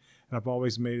that, and I've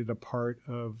always made it a part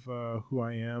of who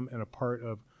I am and a part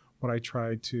of what I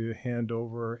try to hand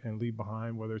over and leave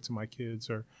behind, whether it's my kids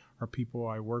or people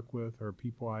I work with or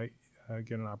people I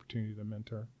get an opportunity to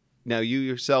mentor. Now, you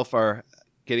yourself are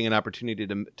getting an opportunity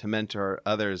to mentor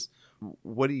others.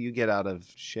 What do you get out of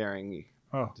sharing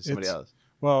to somebody else?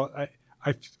 Well,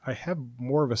 I have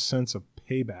more of a sense of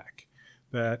payback,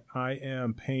 that I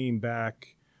am paying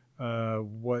back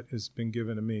what has been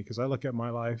given to me. Because I look at my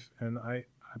life, and I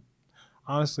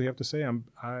honestly have to say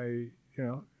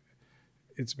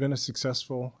it's been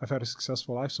I've had a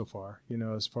successful life so far,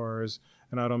 as far as,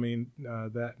 and I don't mean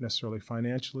that necessarily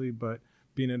financially, but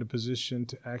being in a position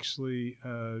to actually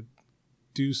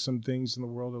do some things in the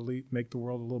world, make the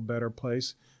world a little better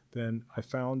place than I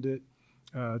found it,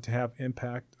 to have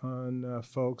impact on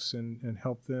folks and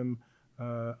help them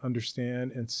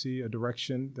understand and see a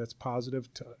direction that's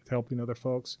positive to helping other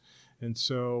folks. And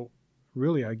so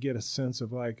really I get a sense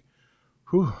of like,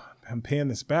 I'm paying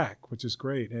this back, which is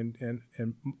great.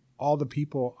 And all the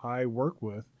people I work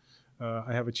with,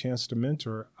 I have a chance to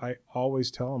mentor. I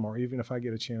always tell them, or even if I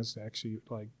get a chance to actually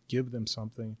like give them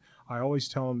something, I always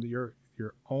tell them that your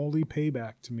only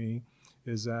payback to me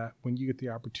is that when you get the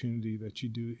opportunity that you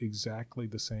do exactly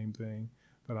the same thing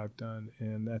that I've done.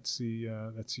 And that's the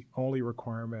only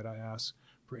requirement I ask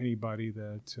for anybody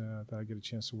that I get a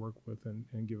chance to work with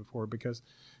and give it forward. Because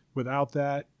without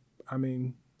that, I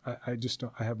mean, I just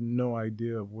don't, I have no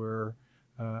idea of where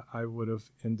I would have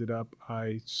ended up.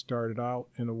 I started out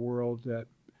in a world that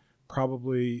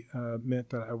probably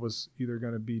meant that I was either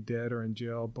going to be dead or in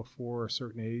jail before a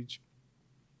certain age,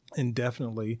 and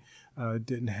definitely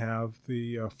didn't have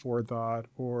the forethought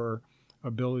or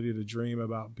ability to dream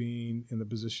about being in the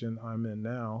position I'm in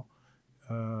now,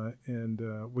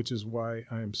 and which is why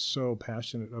I'm so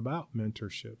passionate about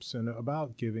mentorships and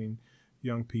about giving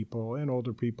young people and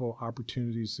older people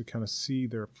opportunities to kind of see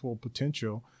their full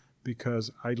potential. Because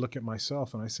I look at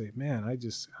myself and I say, man,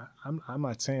 I'm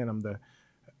not saying I'm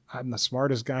the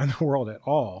smartest guy in the world at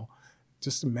all.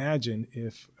 Just imagine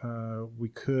if we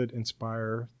could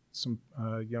inspire some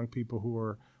young people who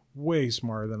are way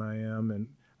smarter than I am, and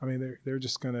I mean they're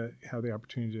just going to have the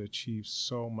opportunity to achieve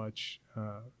so much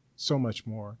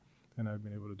more than I've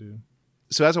been able to do.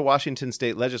 So as a Washington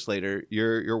state legislator,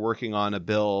 you're working on a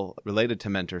bill related to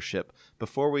mentorship.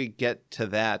 Before we get to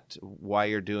that, why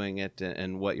you're doing it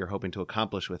and what you're hoping to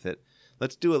accomplish with it,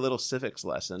 let's do a little civics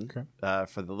lesson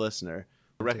for the listener.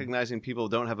 Recognizing people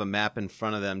don't have a map in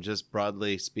front of them, just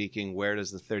broadly speaking, where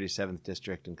does the 37th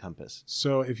District encompass?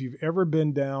 So if you've ever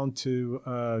been down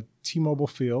to T-Mobile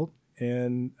Field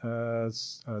and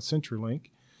CenturyLink,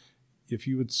 if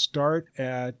you would start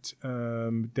at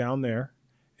down there,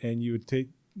 and you would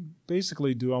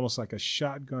basically do almost like a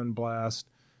shotgun blast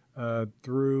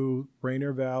through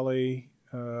Rainier Valley,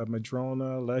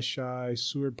 Madrona, Leschi,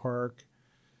 Seward Park,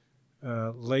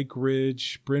 Lake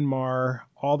Ridge, Bryn Mawr,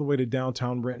 all the way to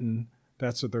downtown Renton.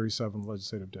 That's the 37th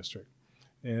Legislative District.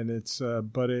 And it's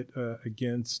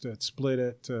it's split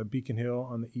at Beacon Hill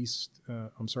on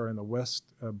the west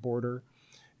border.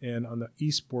 And on the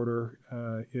east border,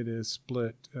 it is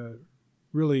split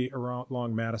really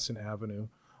along Madison Avenue,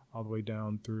 all the way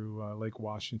down through Lake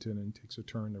Washington, and takes a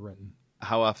turn to Renton.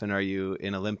 How often are you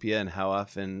in Olympia, and how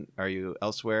often are you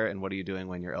elsewhere, and what are you doing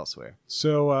when you're elsewhere?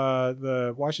 So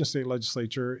the Washington State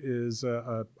Legislature is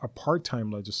a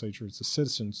part-time legislature. It's a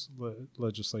citizens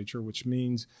legislature, which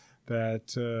means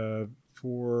that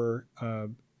for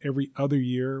every other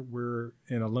year, we're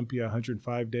in Olympia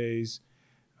 105 days.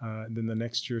 And then the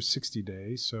next year, 60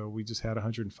 days. So we just had a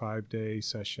 105-day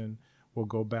session. We'll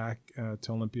go back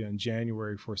to Olympia in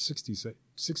January for a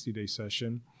 60-day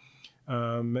session.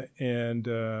 And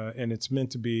it's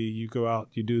meant to be, you go out,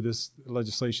 you do this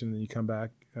legislation, and then you come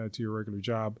back to your regular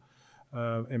job.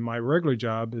 And my regular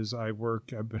job is I've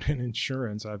been in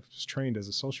insurance. I was trained as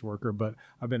a social worker, but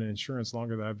I've been in insurance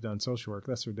longer than I've done social work.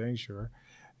 That's for dang sure.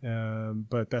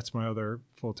 But that's my other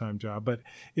full-time job. But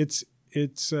it's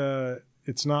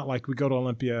not like we go to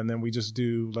Olympia and then we just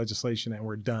do legislation and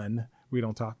we're done. We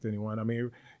don't talk to anyone. I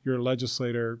mean, you're a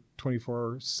legislator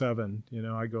 24/7.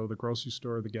 I go to the grocery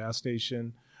store, the gas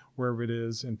station, wherever it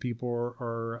is, and people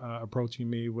are approaching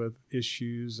me with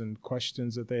issues and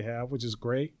questions that they have, which is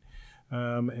great.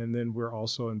 And then we're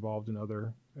also involved in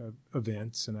other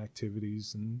events and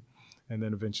activities, and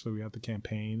then eventually we have the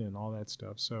campaign and all that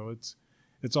stuff. So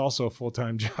it's also a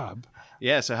full-time job.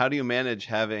 Yeah. So how do you manage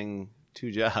having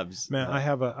two jobs? Man, I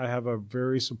have a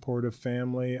very supportive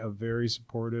family, a very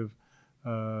supportive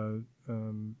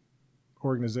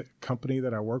company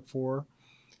that I work for,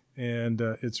 and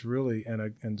it's really and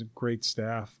a great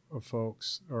staff of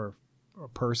folks, or a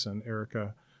person,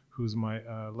 Erica, who's my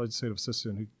legislative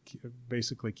assistant, who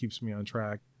basically keeps me on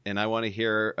track. And I want to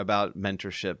hear about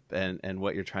mentorship and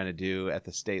what you're trying to do at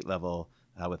the state level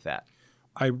with that.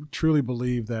 I truly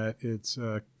believe that it's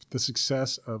the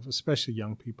success of especially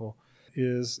young people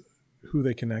is who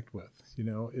they connect with.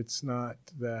 It's not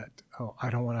that, I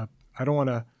don't want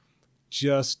to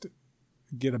just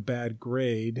get a bad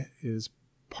grade is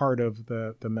part of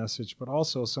the message, but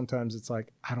also sometimes it's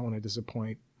like, I don't want to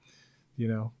disappoint,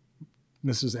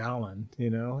 Mrs. Allen,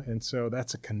 and so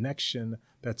that's a connection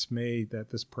that's made that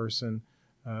this person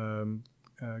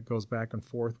goes back and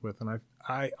forth with. And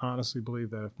I honestly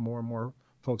believe that if more and more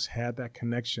folks had that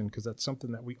connection, because that's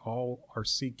something that we all are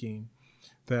seeking,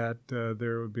 that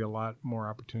there would be a lot more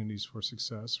opportunities for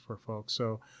success for folks.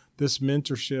 So this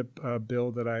mentorship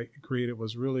bill that I created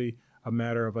was really a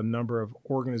matter of a number of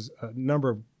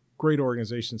great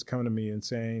organizations coming to me and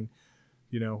saying,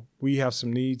 we have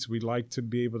some needs. We'd like to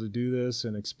be able to do this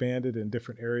and expand it in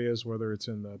different areas, whether it's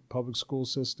in the public school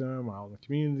system, out in the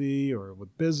community, or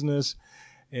with business.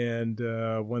 And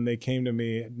when they came to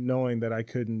me knowing that I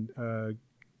couldn't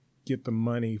get the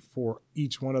money for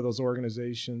each one of those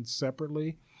organizations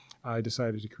separately, I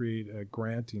decided to create a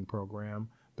granting program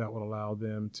that would allow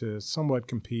them to somewhat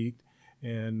compete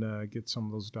and get some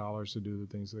of those dollars to do the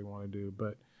things they want to do.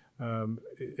 But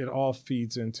it all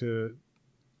feeds into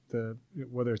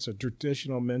whether it's a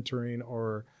traditional mentoring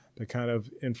or the kind of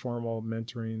informal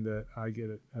mentoring that I get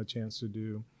a chance to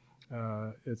do.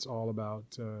 It's all about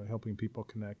helping people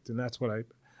connect, and that's what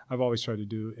I've always tried to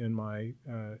do in my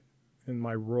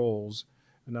roles,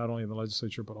 not only in the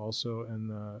legislature but also in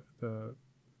the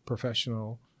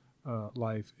professional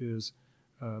life, is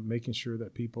making sure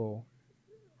that people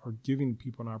are giving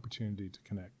people an opportunity to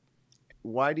connect.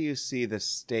 Why do you see the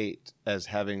state as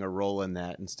having a role in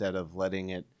that instead of letting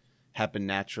it happen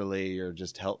naturally, or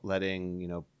just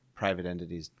letting private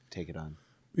entities take it on?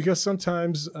 Because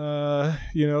sometimes,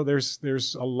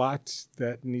 there's a lot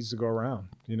that needs to go around.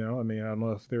 I don't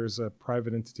know if there's a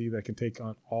private entity that can take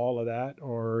on all of that,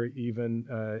 or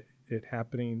even it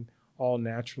happening all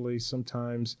naturally.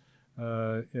 Sometimes,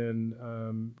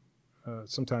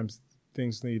 sometimes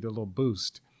things need a little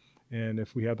boost, and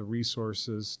if we have the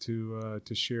resources to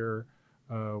share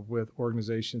with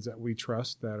organizations that we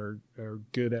trust that are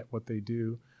good at what they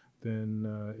do,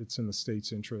 then it's in the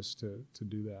state's interest to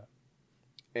do that.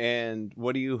 And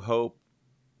what do you hope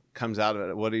comes out of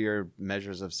it? What are your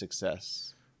measures of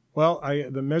success? Well,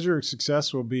 the measure of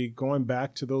success will be going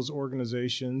back to those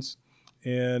organizations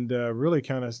and really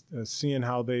kind of seeing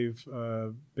how they've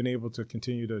been able to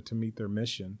continue to meet their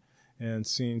mission, and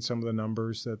seeing some of the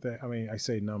numbers I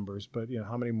say numbers, but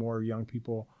how many more young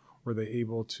people were they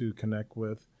able to connect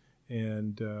with,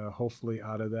 and hopefully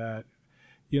out of that,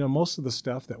 most of the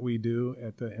stuff that we do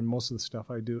and most of the stuff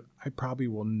I do, I probably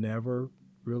will never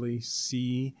really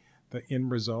see the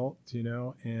end result,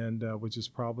 and which is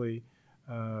probably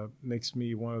makes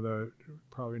me one of the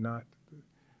probably not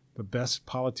the best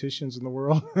politicians in the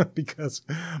world, because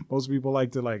most people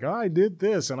like to I did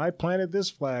this and I planted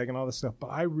this flag and all this stuff. But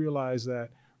I realize that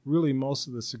really most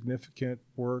of the significant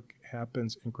work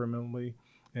happens incrementally,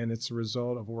 and it's a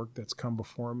result of work that's come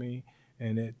before me.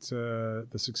 And the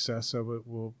success of it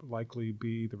will likely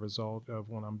be the result of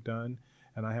when I'm done.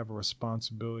 And I have a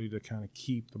responsibility to kind of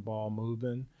keep the ball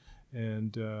moving.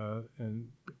 And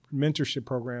mentorship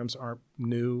programs aren't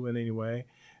new in any way.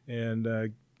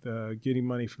 And getting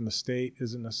money from the state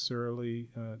isn't necessarily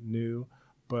new,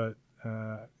 but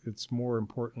it's more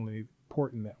importantly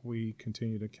important that we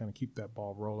continue to kind of keep that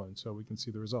ball rolling so we can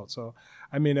see the results. So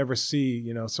I may never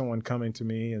see, someone coming to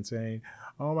me and saying,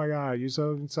 oh my God, you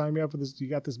signed me up for this, you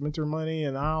got this mentor money,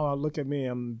 and look at me,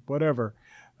 I'm whatever.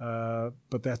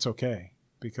 But that's okay,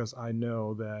 because I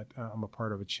know that I'm a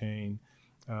part of a chain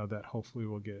that hopefully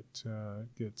will get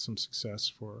some success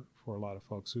for a lot of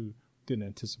folks who didn't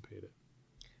anticipate it.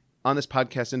 On this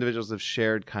podcast, individuals have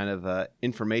shared kind of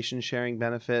information sharing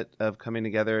benefit of coming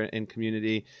together in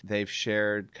community. They've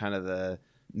shared kind of the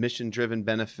mission-driven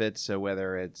benefits, so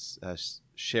whether it's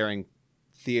sharing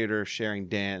theater, sharing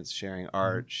dance, sharing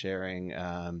art, sharing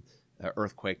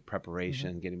earthquake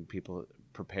preparation, getting people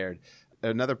prepared.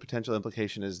 Another potential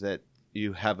implication is that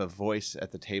you have a voice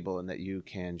at the table and that you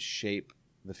can shape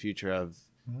the future of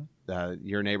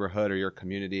your neighborhood or your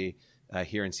community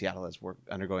here in Seattle as we're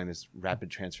undergoing this rapid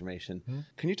transformation.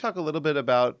 Can you talk a little bit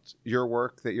about your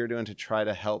work that you're doing to try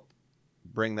to help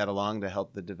bring that along, to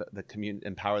help the community,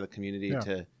 empower the community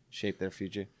to shape their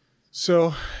future?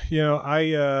 So,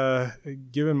 I,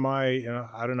 given my,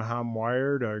 I don't know how I'm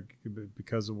wired, or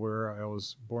because of where I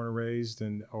was born and raised,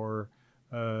 or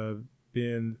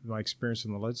been my experience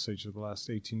in the legislature the last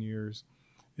 18 years,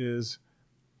 is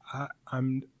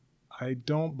I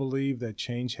don't believe that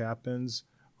change happens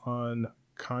on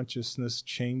consciousness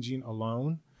changing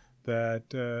alone, that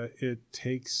it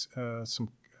takes some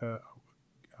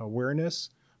awareness,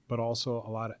 but also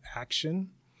a lot of action.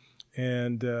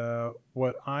 And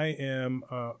what I am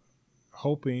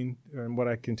hoping, and what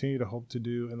I continue to hope to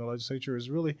do in the legislature, is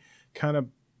really kind of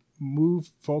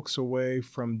move folks away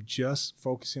from just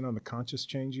focusing on the conscious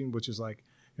changing, which is like,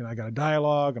 I got a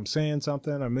dialogue, I'm saying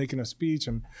something, I'm making a speech,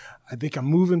 I think I'm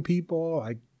moving people,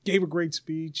 I gave a great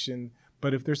speech,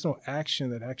 but if there's no action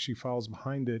that actually follows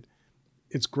behind it,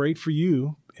 it's great for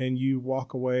you, and you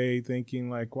walk away thinking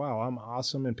like, wow, I'm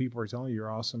awesome, and people are telling you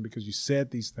you're awesome because you said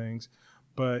these things.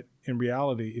 But in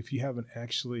reality, if you haven't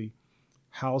actually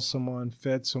housed someone,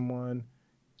 fed someone,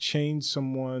 changed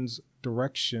someone's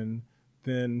direction,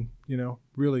 then,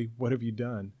 really, what have you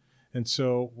done? And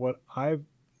so what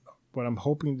I'm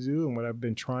hoping to do and what I've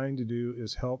been trying to do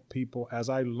is help people, as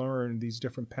I learn these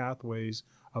different pathways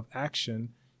of action,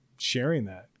 sharing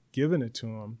that, giving it to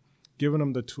them, giving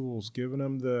them the tools, giving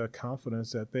them the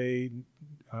confidence that they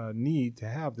need to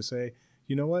have to say,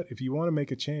 you know what, if you want to make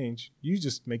a change, you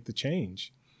just make the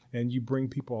change, and you bring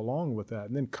people along with that.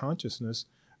 And then consciousness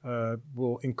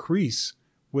will increase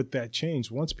with that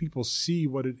change once people see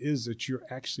what it is that you're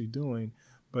actually doing.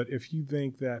 But if you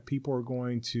think that people are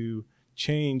going to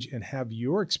change and have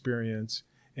your experience,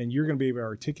 and you're going to be able to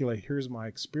articulate, here's my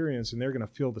experience, and they're going to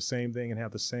feel the same thing and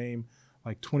have the same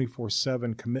like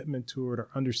 24/7 commitment to it, or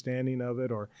understanding of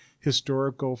it, or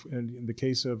historical in the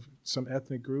case of some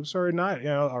ethnic groups, or not,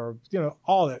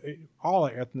 all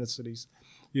ethnicities,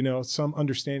 some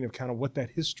understanding of kind of what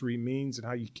that history means and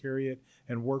how you carry it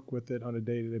and work with it on a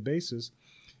day-to-day basis.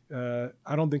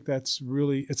 I don't think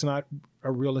it's not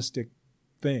a realistic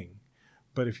thing.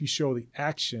 But if you show the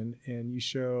action and you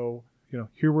show,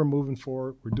 here we're moving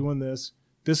forward, we're doing this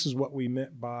is what we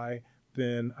meant by,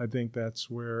 then I think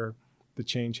that's where the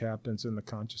change happens and the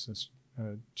consciousness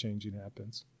changing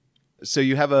happens. So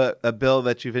you have a bill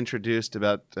that you've introduced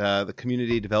about the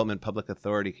Community Development Public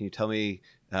Authority. Can you tell me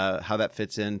how that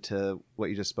fits into what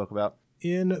you just spoke about?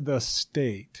 In the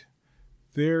state,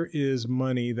 there is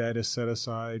money that is set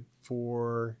aside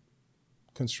for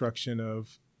construction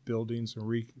of buildings and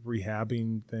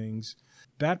rehabbing things.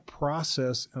 That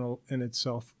process in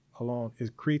itself alone,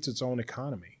 it creates its own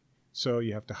economy. So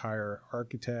you have to hire an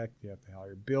architect, you have to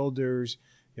hire builders,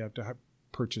 you have to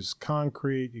purchase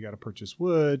concrete, you got to purchase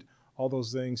wood, all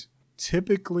those things.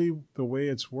 Typically, the way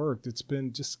it's worked, it's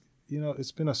been just,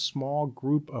 it's been a small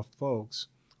group of folks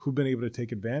who've been able to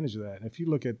take advantage of that. And if you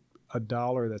look at a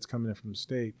dollar that's coming in from the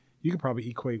state, you could probably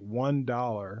equate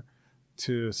 $1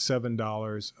 to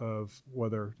 $7 of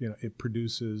whether it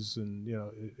produces and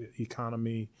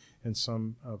economy in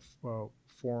some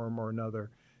form or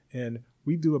another. And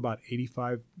we do about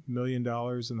 $85 million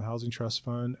in the Housing Trust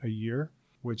Fund a year,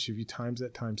 which if you times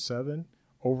that times 7,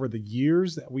 over the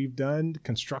years that we've done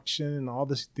construction and all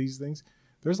these things,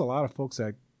 there's a lot of folks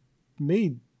that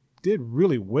did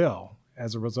really well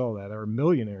as a result of that, or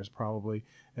millionaires probably,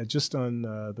 just on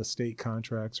the state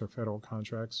contracts or federal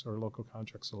contracts or local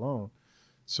contracts alone.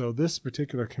 So this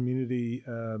particular community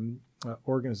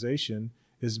organization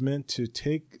is meant to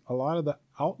take a lot of the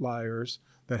outliers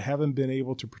that haven't been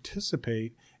able to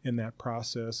participate in that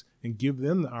process and give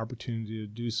them the opportunity to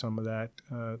do some of that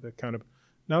kind of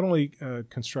not only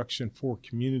construction for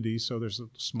communities. So there's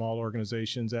small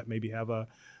organizations that maybe have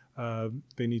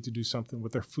they need to do something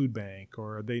with their food bank,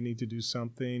 or they need to do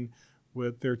something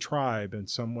with their tribe in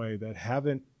some way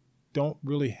that don't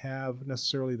really have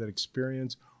necessarily that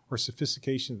experience or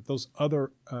sophistication that those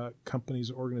other companies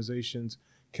or organizations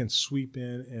can sweep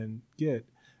in and get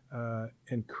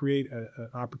and create an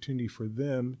opportunity for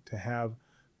them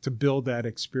to build that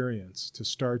experience, to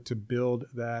start to build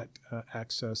that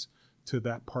access to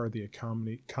that part of the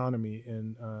economy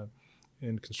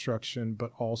in construction,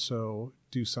 but also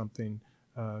do something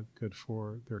good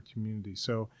for their community.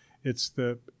 So it's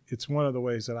one of the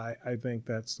ways that I think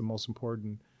that's the most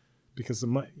important, because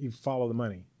you follow the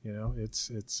money. It's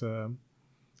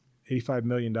 $85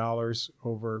 million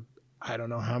over I don't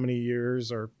know how many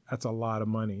years, or that's a lot of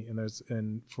money.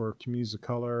 And for communities of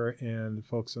color and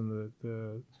folks in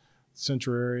the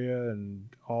central area and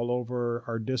all over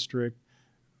our district,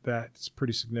 that's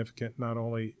pretty significant, not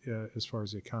only as far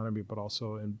as the economy, but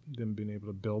also in them being able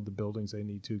to build the buildings they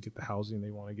need to, get the housing they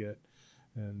want to get,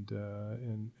 and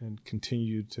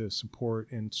continue to support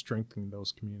and strengthen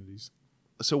those communities.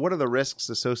 So what are the risks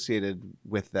associated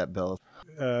with that bill?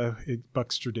 It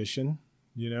bucks tradition.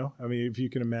 I mean, if you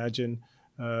can imagine,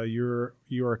 you're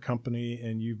a company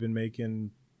and you've been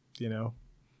making,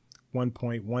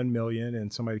 1.1 million,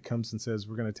 and somebody comes and says,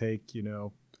 we're going to take,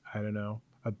 I don't know,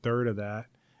 a third of that,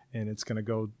 and it's going to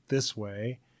go this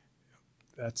way.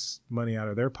 That's money out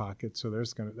of their pocket. So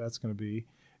that's going to be,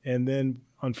 and then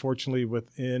unfortunately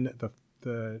within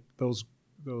those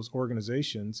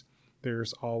organizations,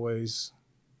 there's always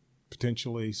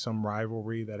potentially some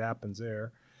rivalry that happens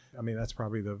there. I mean, that's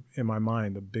probably in my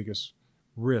mind, the biggest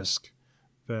risk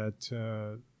that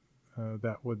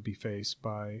will be faced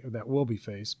by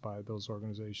those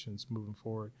organizations moving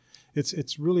forward.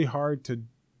 It's really hard to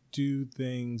do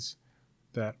things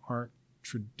that aren't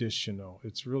traditional.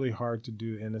 It's really hard to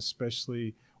do, and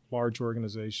especially large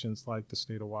organizations like the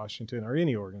state of Washington or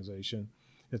any organization.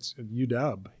 It's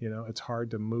UW. It's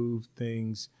hard to move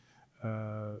things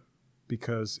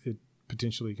because it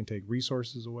potentially can take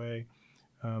resources away.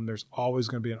 There's always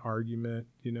going to be an argument,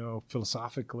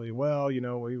 philosophically,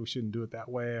 we shouldn't do it that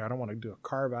way. I don't want to do a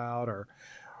carve out, or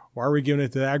why are we giving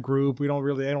it to that group? They don't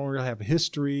really have a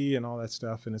history and all that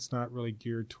stuff. And it's not really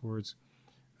geared towards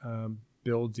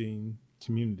building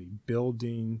community,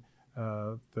 building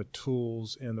the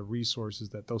tools and the resources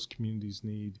that those communities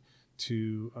need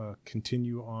to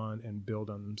continue on and build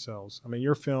on themselves. I mean,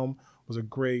 your film was a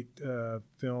great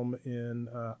film in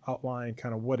outlining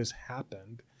kind of what has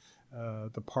happened.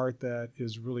 The part that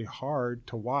is really hard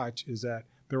to watch is that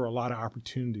there were a lot of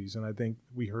opportunities, and I think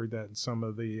we heard that in some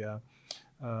of the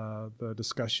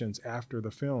discussions after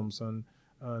the films on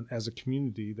as a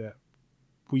community that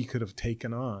we could have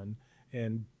taken on,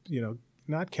 and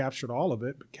not captured all of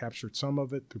it, but captured some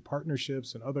of it through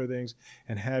partnerships and other things,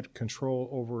 and had control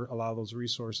over a lot of those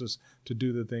resources to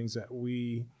do the things that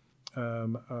we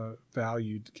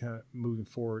valued kind of moving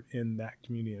forward in that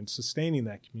community and sustaining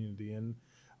that community and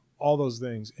all those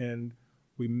things. And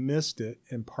we missed it.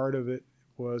 And part of it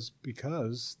was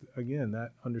because, again,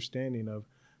 that understanding of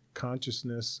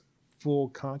consciousness, full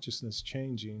consciousness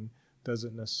changing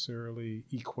doesn't necessarily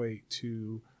equate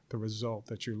to the result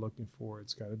that you're looking for.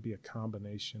 It's got to be a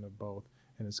combination of both,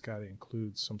 and it's got to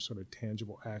include some sort of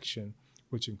tangible action,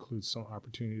 which includes some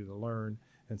opportunity to learn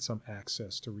and some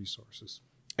access to resources.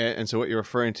 And so what you're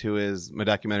referring to is my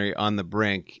documentary On the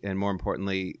Brink, and more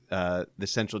importantly, the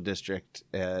Central District,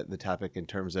 the topic in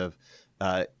terms of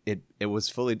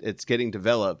it's getting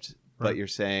developed, right. But you're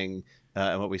saying,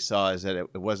 and what we saw is that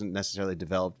it wasn't necessarily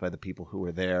developed by the people who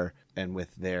were there and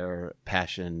with their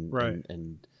passion. Right.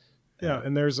 And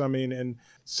and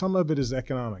some of it is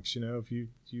economics. If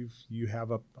you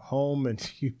have a home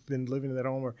and you've been living in that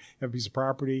home or have a piece of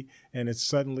property, and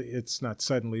it's not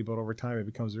suddenly, but over time it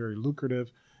becomes very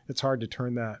lucrative, it's hard to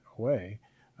turn that away.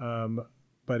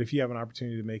 But if you have an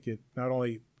opportunity to make it not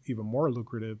only even more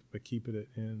lucrative, but keep it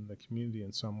in the community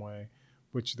in some way,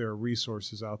 which there are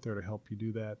resources out there to help you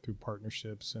do that through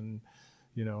partnerships and,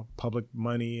 public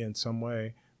money in some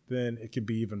way, then it could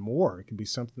be even more. It could be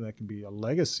something that can be a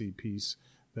legacy piece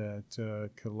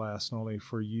that could last not only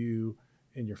for you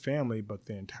and your family, but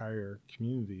the entire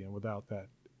community. And without that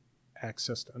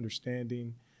access to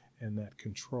understanding and that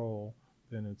control,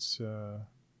 then it's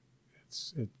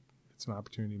an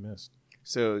opportunity missed.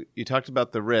 So you talked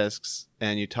about the risks,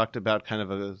 and you talked about kind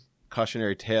of a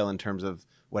cautionary tale in terms of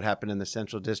what happened in the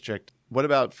Central District. What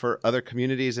about for other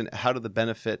communities, and how do the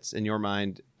benefits in your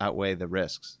mind outweigh the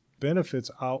risks? Benefits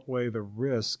outweigh the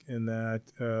risk in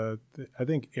that I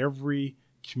think every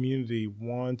community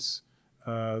wants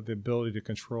the ability to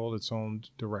control its own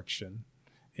direction,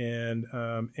 and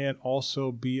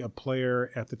also be a player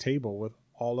at the table with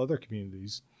all other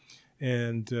communities.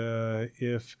 And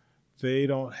if they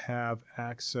don't have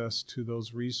access to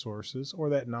those resources or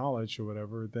that knowledge or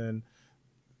whatever, then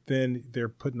they're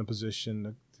put in a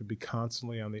position to be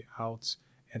constantly on the outs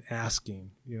and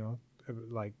asking,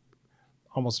 like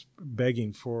almost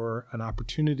begging for an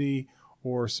opportunity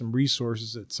or some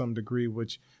resources at some degree,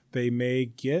 which they may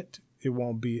get. It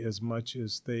won't be as much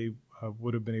as they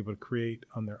would have been able to create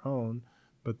on their own,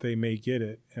 but they may get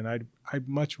it. And I'd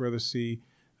much rather see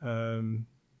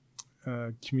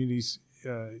communities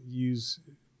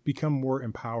become more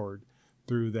empowered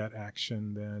through that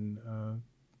action than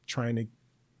trying to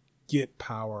get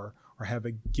power or have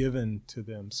it given to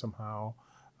them somehow.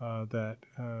 I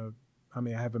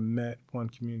haven't met one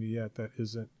community yet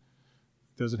that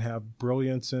doesn't have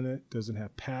brilliance in it, doesn't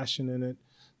have passion in it,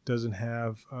 doesn't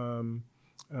have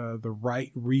the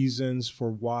right reasons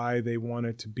for why they want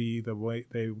it to be the way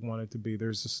they want it to be.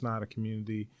 There's just not a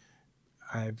community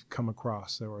I've come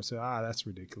across that where I say, that's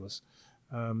ridiculous.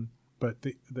 But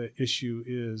the issue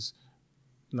is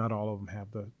not all of them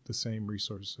have the same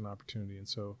resources and opportunity. And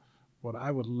so what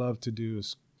I would love to do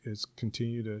is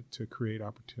continue to create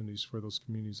opportunities for those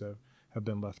communities that have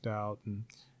been left out and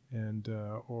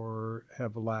or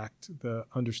have lacked the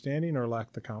understanding or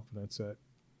lacked the confidence that,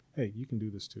 hey, you can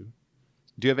do this too.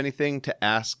 Do you have anything to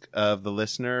ask of the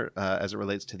listener as it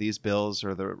relates to these bills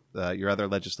or your other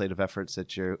legislative efforts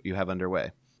that you have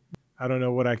underway? I don't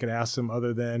know what I could ask them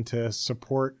other than to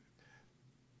support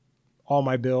all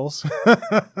my bills.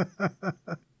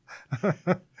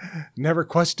 Never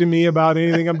question me about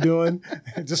anything I'm doing.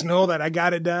 Just know that I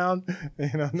got it down.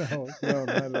 No, not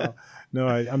at all. No,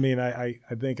 I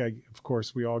think of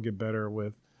course, we all get better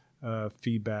with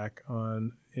feedback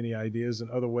on any ideas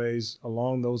and other ways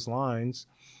along those lines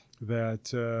that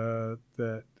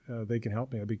they can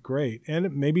help me. That'd be great.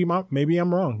 And maybe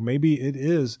I'm wrong. Maybe it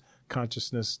is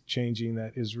consciousness changing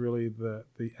that is really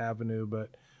the avenue.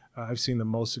 But I've seen the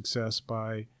most success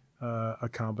by a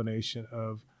combination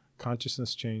of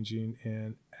consciousness changing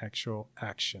and actual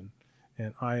action.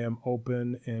 And I am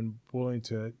open and willing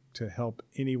to help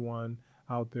anyone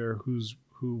out there who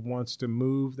wants to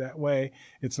move that way.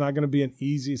 It's not going to be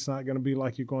it's not going to be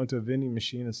like you're going to a vending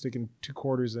machine and sticking 2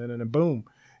 quarters in and then boom,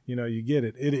 you get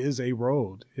it. It is a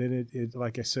road. It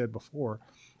like I said before,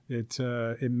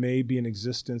 it may be an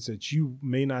existence that you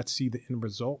may not see the end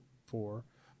result for,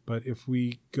 but if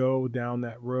we go down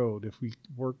that road, if we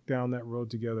work down that road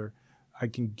together, I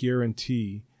can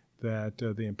guarantee that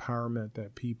the empowerment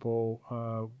that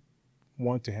people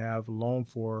want to have, long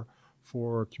for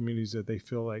communities that they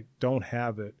feel like don't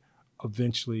have it,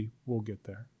 eventually we'll get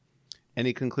there.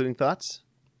 Any concluding thoughts?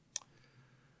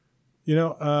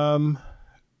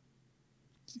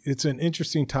 It's an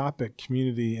interesting topic,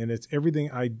 community, and it's everything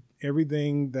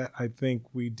that I think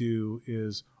we do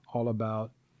is all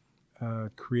about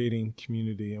creating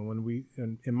community.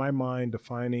 And in my mind,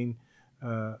 defining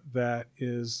that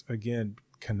is, again,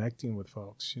 connecting with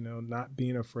folks, not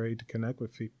being afraid to connect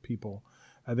with people.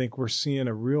 I think we're seeing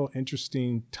a real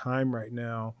interesting time right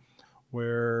now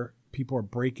where people are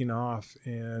breaking off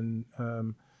and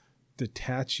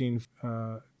detaching,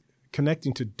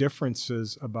 connecting to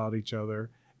differences about each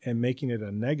other and making it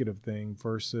a negative thing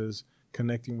versus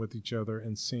connecting with each other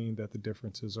and seeing that the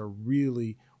differences are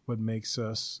really what makes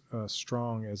us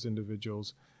strong as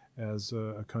individuals, as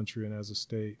a country, and as a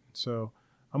state. So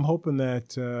I'm hoping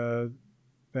that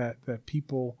that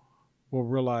people will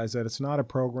realize that it's not a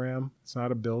program, it's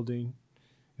not a building,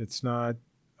 it's not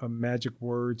a magic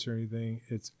words or anything.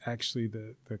 It's actually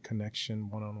the connection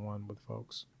one-on-one with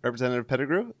folks. Representative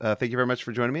Pettigrew, thank you very much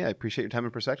for joining me. I appreciate your time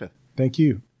and perspective. Thank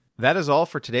you. That is all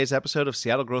for today's episode of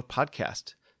Seattle Growth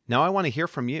Podcast. Now I want to hear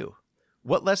from you.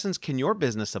 What lessons can your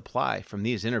business apply from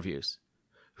these interviews?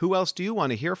 Who else do you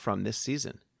want to hear from this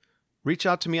season? Reach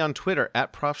out to me on Twitter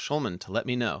 @Prof. Schulman to let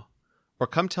me know. Or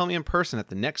come tell me in person at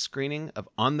the next screening of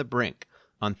On the Brink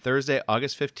on Thursday,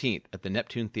 August 15th at the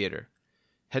Neptune Theater.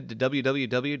 Head to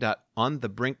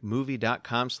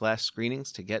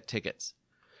www.onthebrinkmovie.com/screenings to get tickets.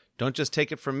 Don't just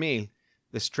take it from me.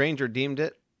 The Stranger deemed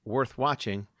it worth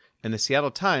watching, and the Seattle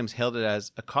Times hailed it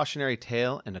as a cautionary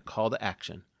tale and a call to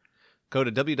action. Go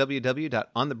to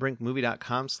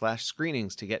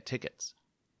www.onthebrinkmovie.com/screenings to get tickets.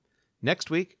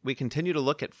 Next week, we continue to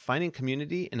look at finding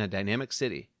community in a dynamic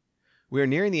city. We are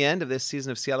nearing the end of this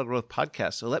season of Seattle Growth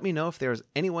Podcast, so let me know if there is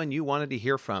anyone you wanted to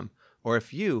hear from, or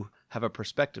if you have a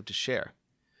perspective to share.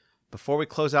 Before we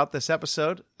close out this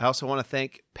episode, I also want to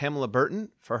thank Pamela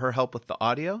Burton for her help with the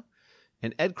audio,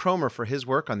 and Ed Cromer for his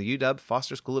work on the UW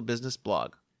Foster School of Business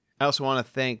blog. I also want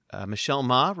to thank Michelle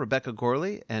Ma, Rebecca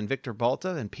Gorley, and Victor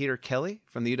Balta and Peter Kelly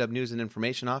from the UW News and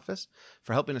Information Office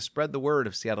for helping us spread the word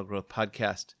of Seattle Growth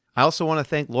Podcast. I also want to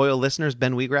thank loyal listeners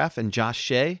Ben Wiegraff and Josh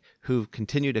Shea, who've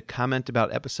continued to comment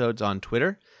about episodes on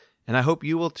Twitter. And I hope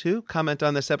you will too comment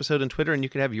on this episode on Twitter, and you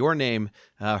can have your name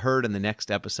heard in the next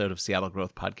episode of Seattle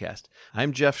Growth Podcast.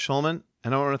 I'm Jeff Schulman,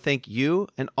 and I want to thank you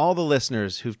and all the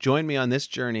listeners who've joined me on this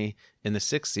journey in the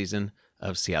 6th season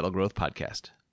of Seattle Growth Podcast.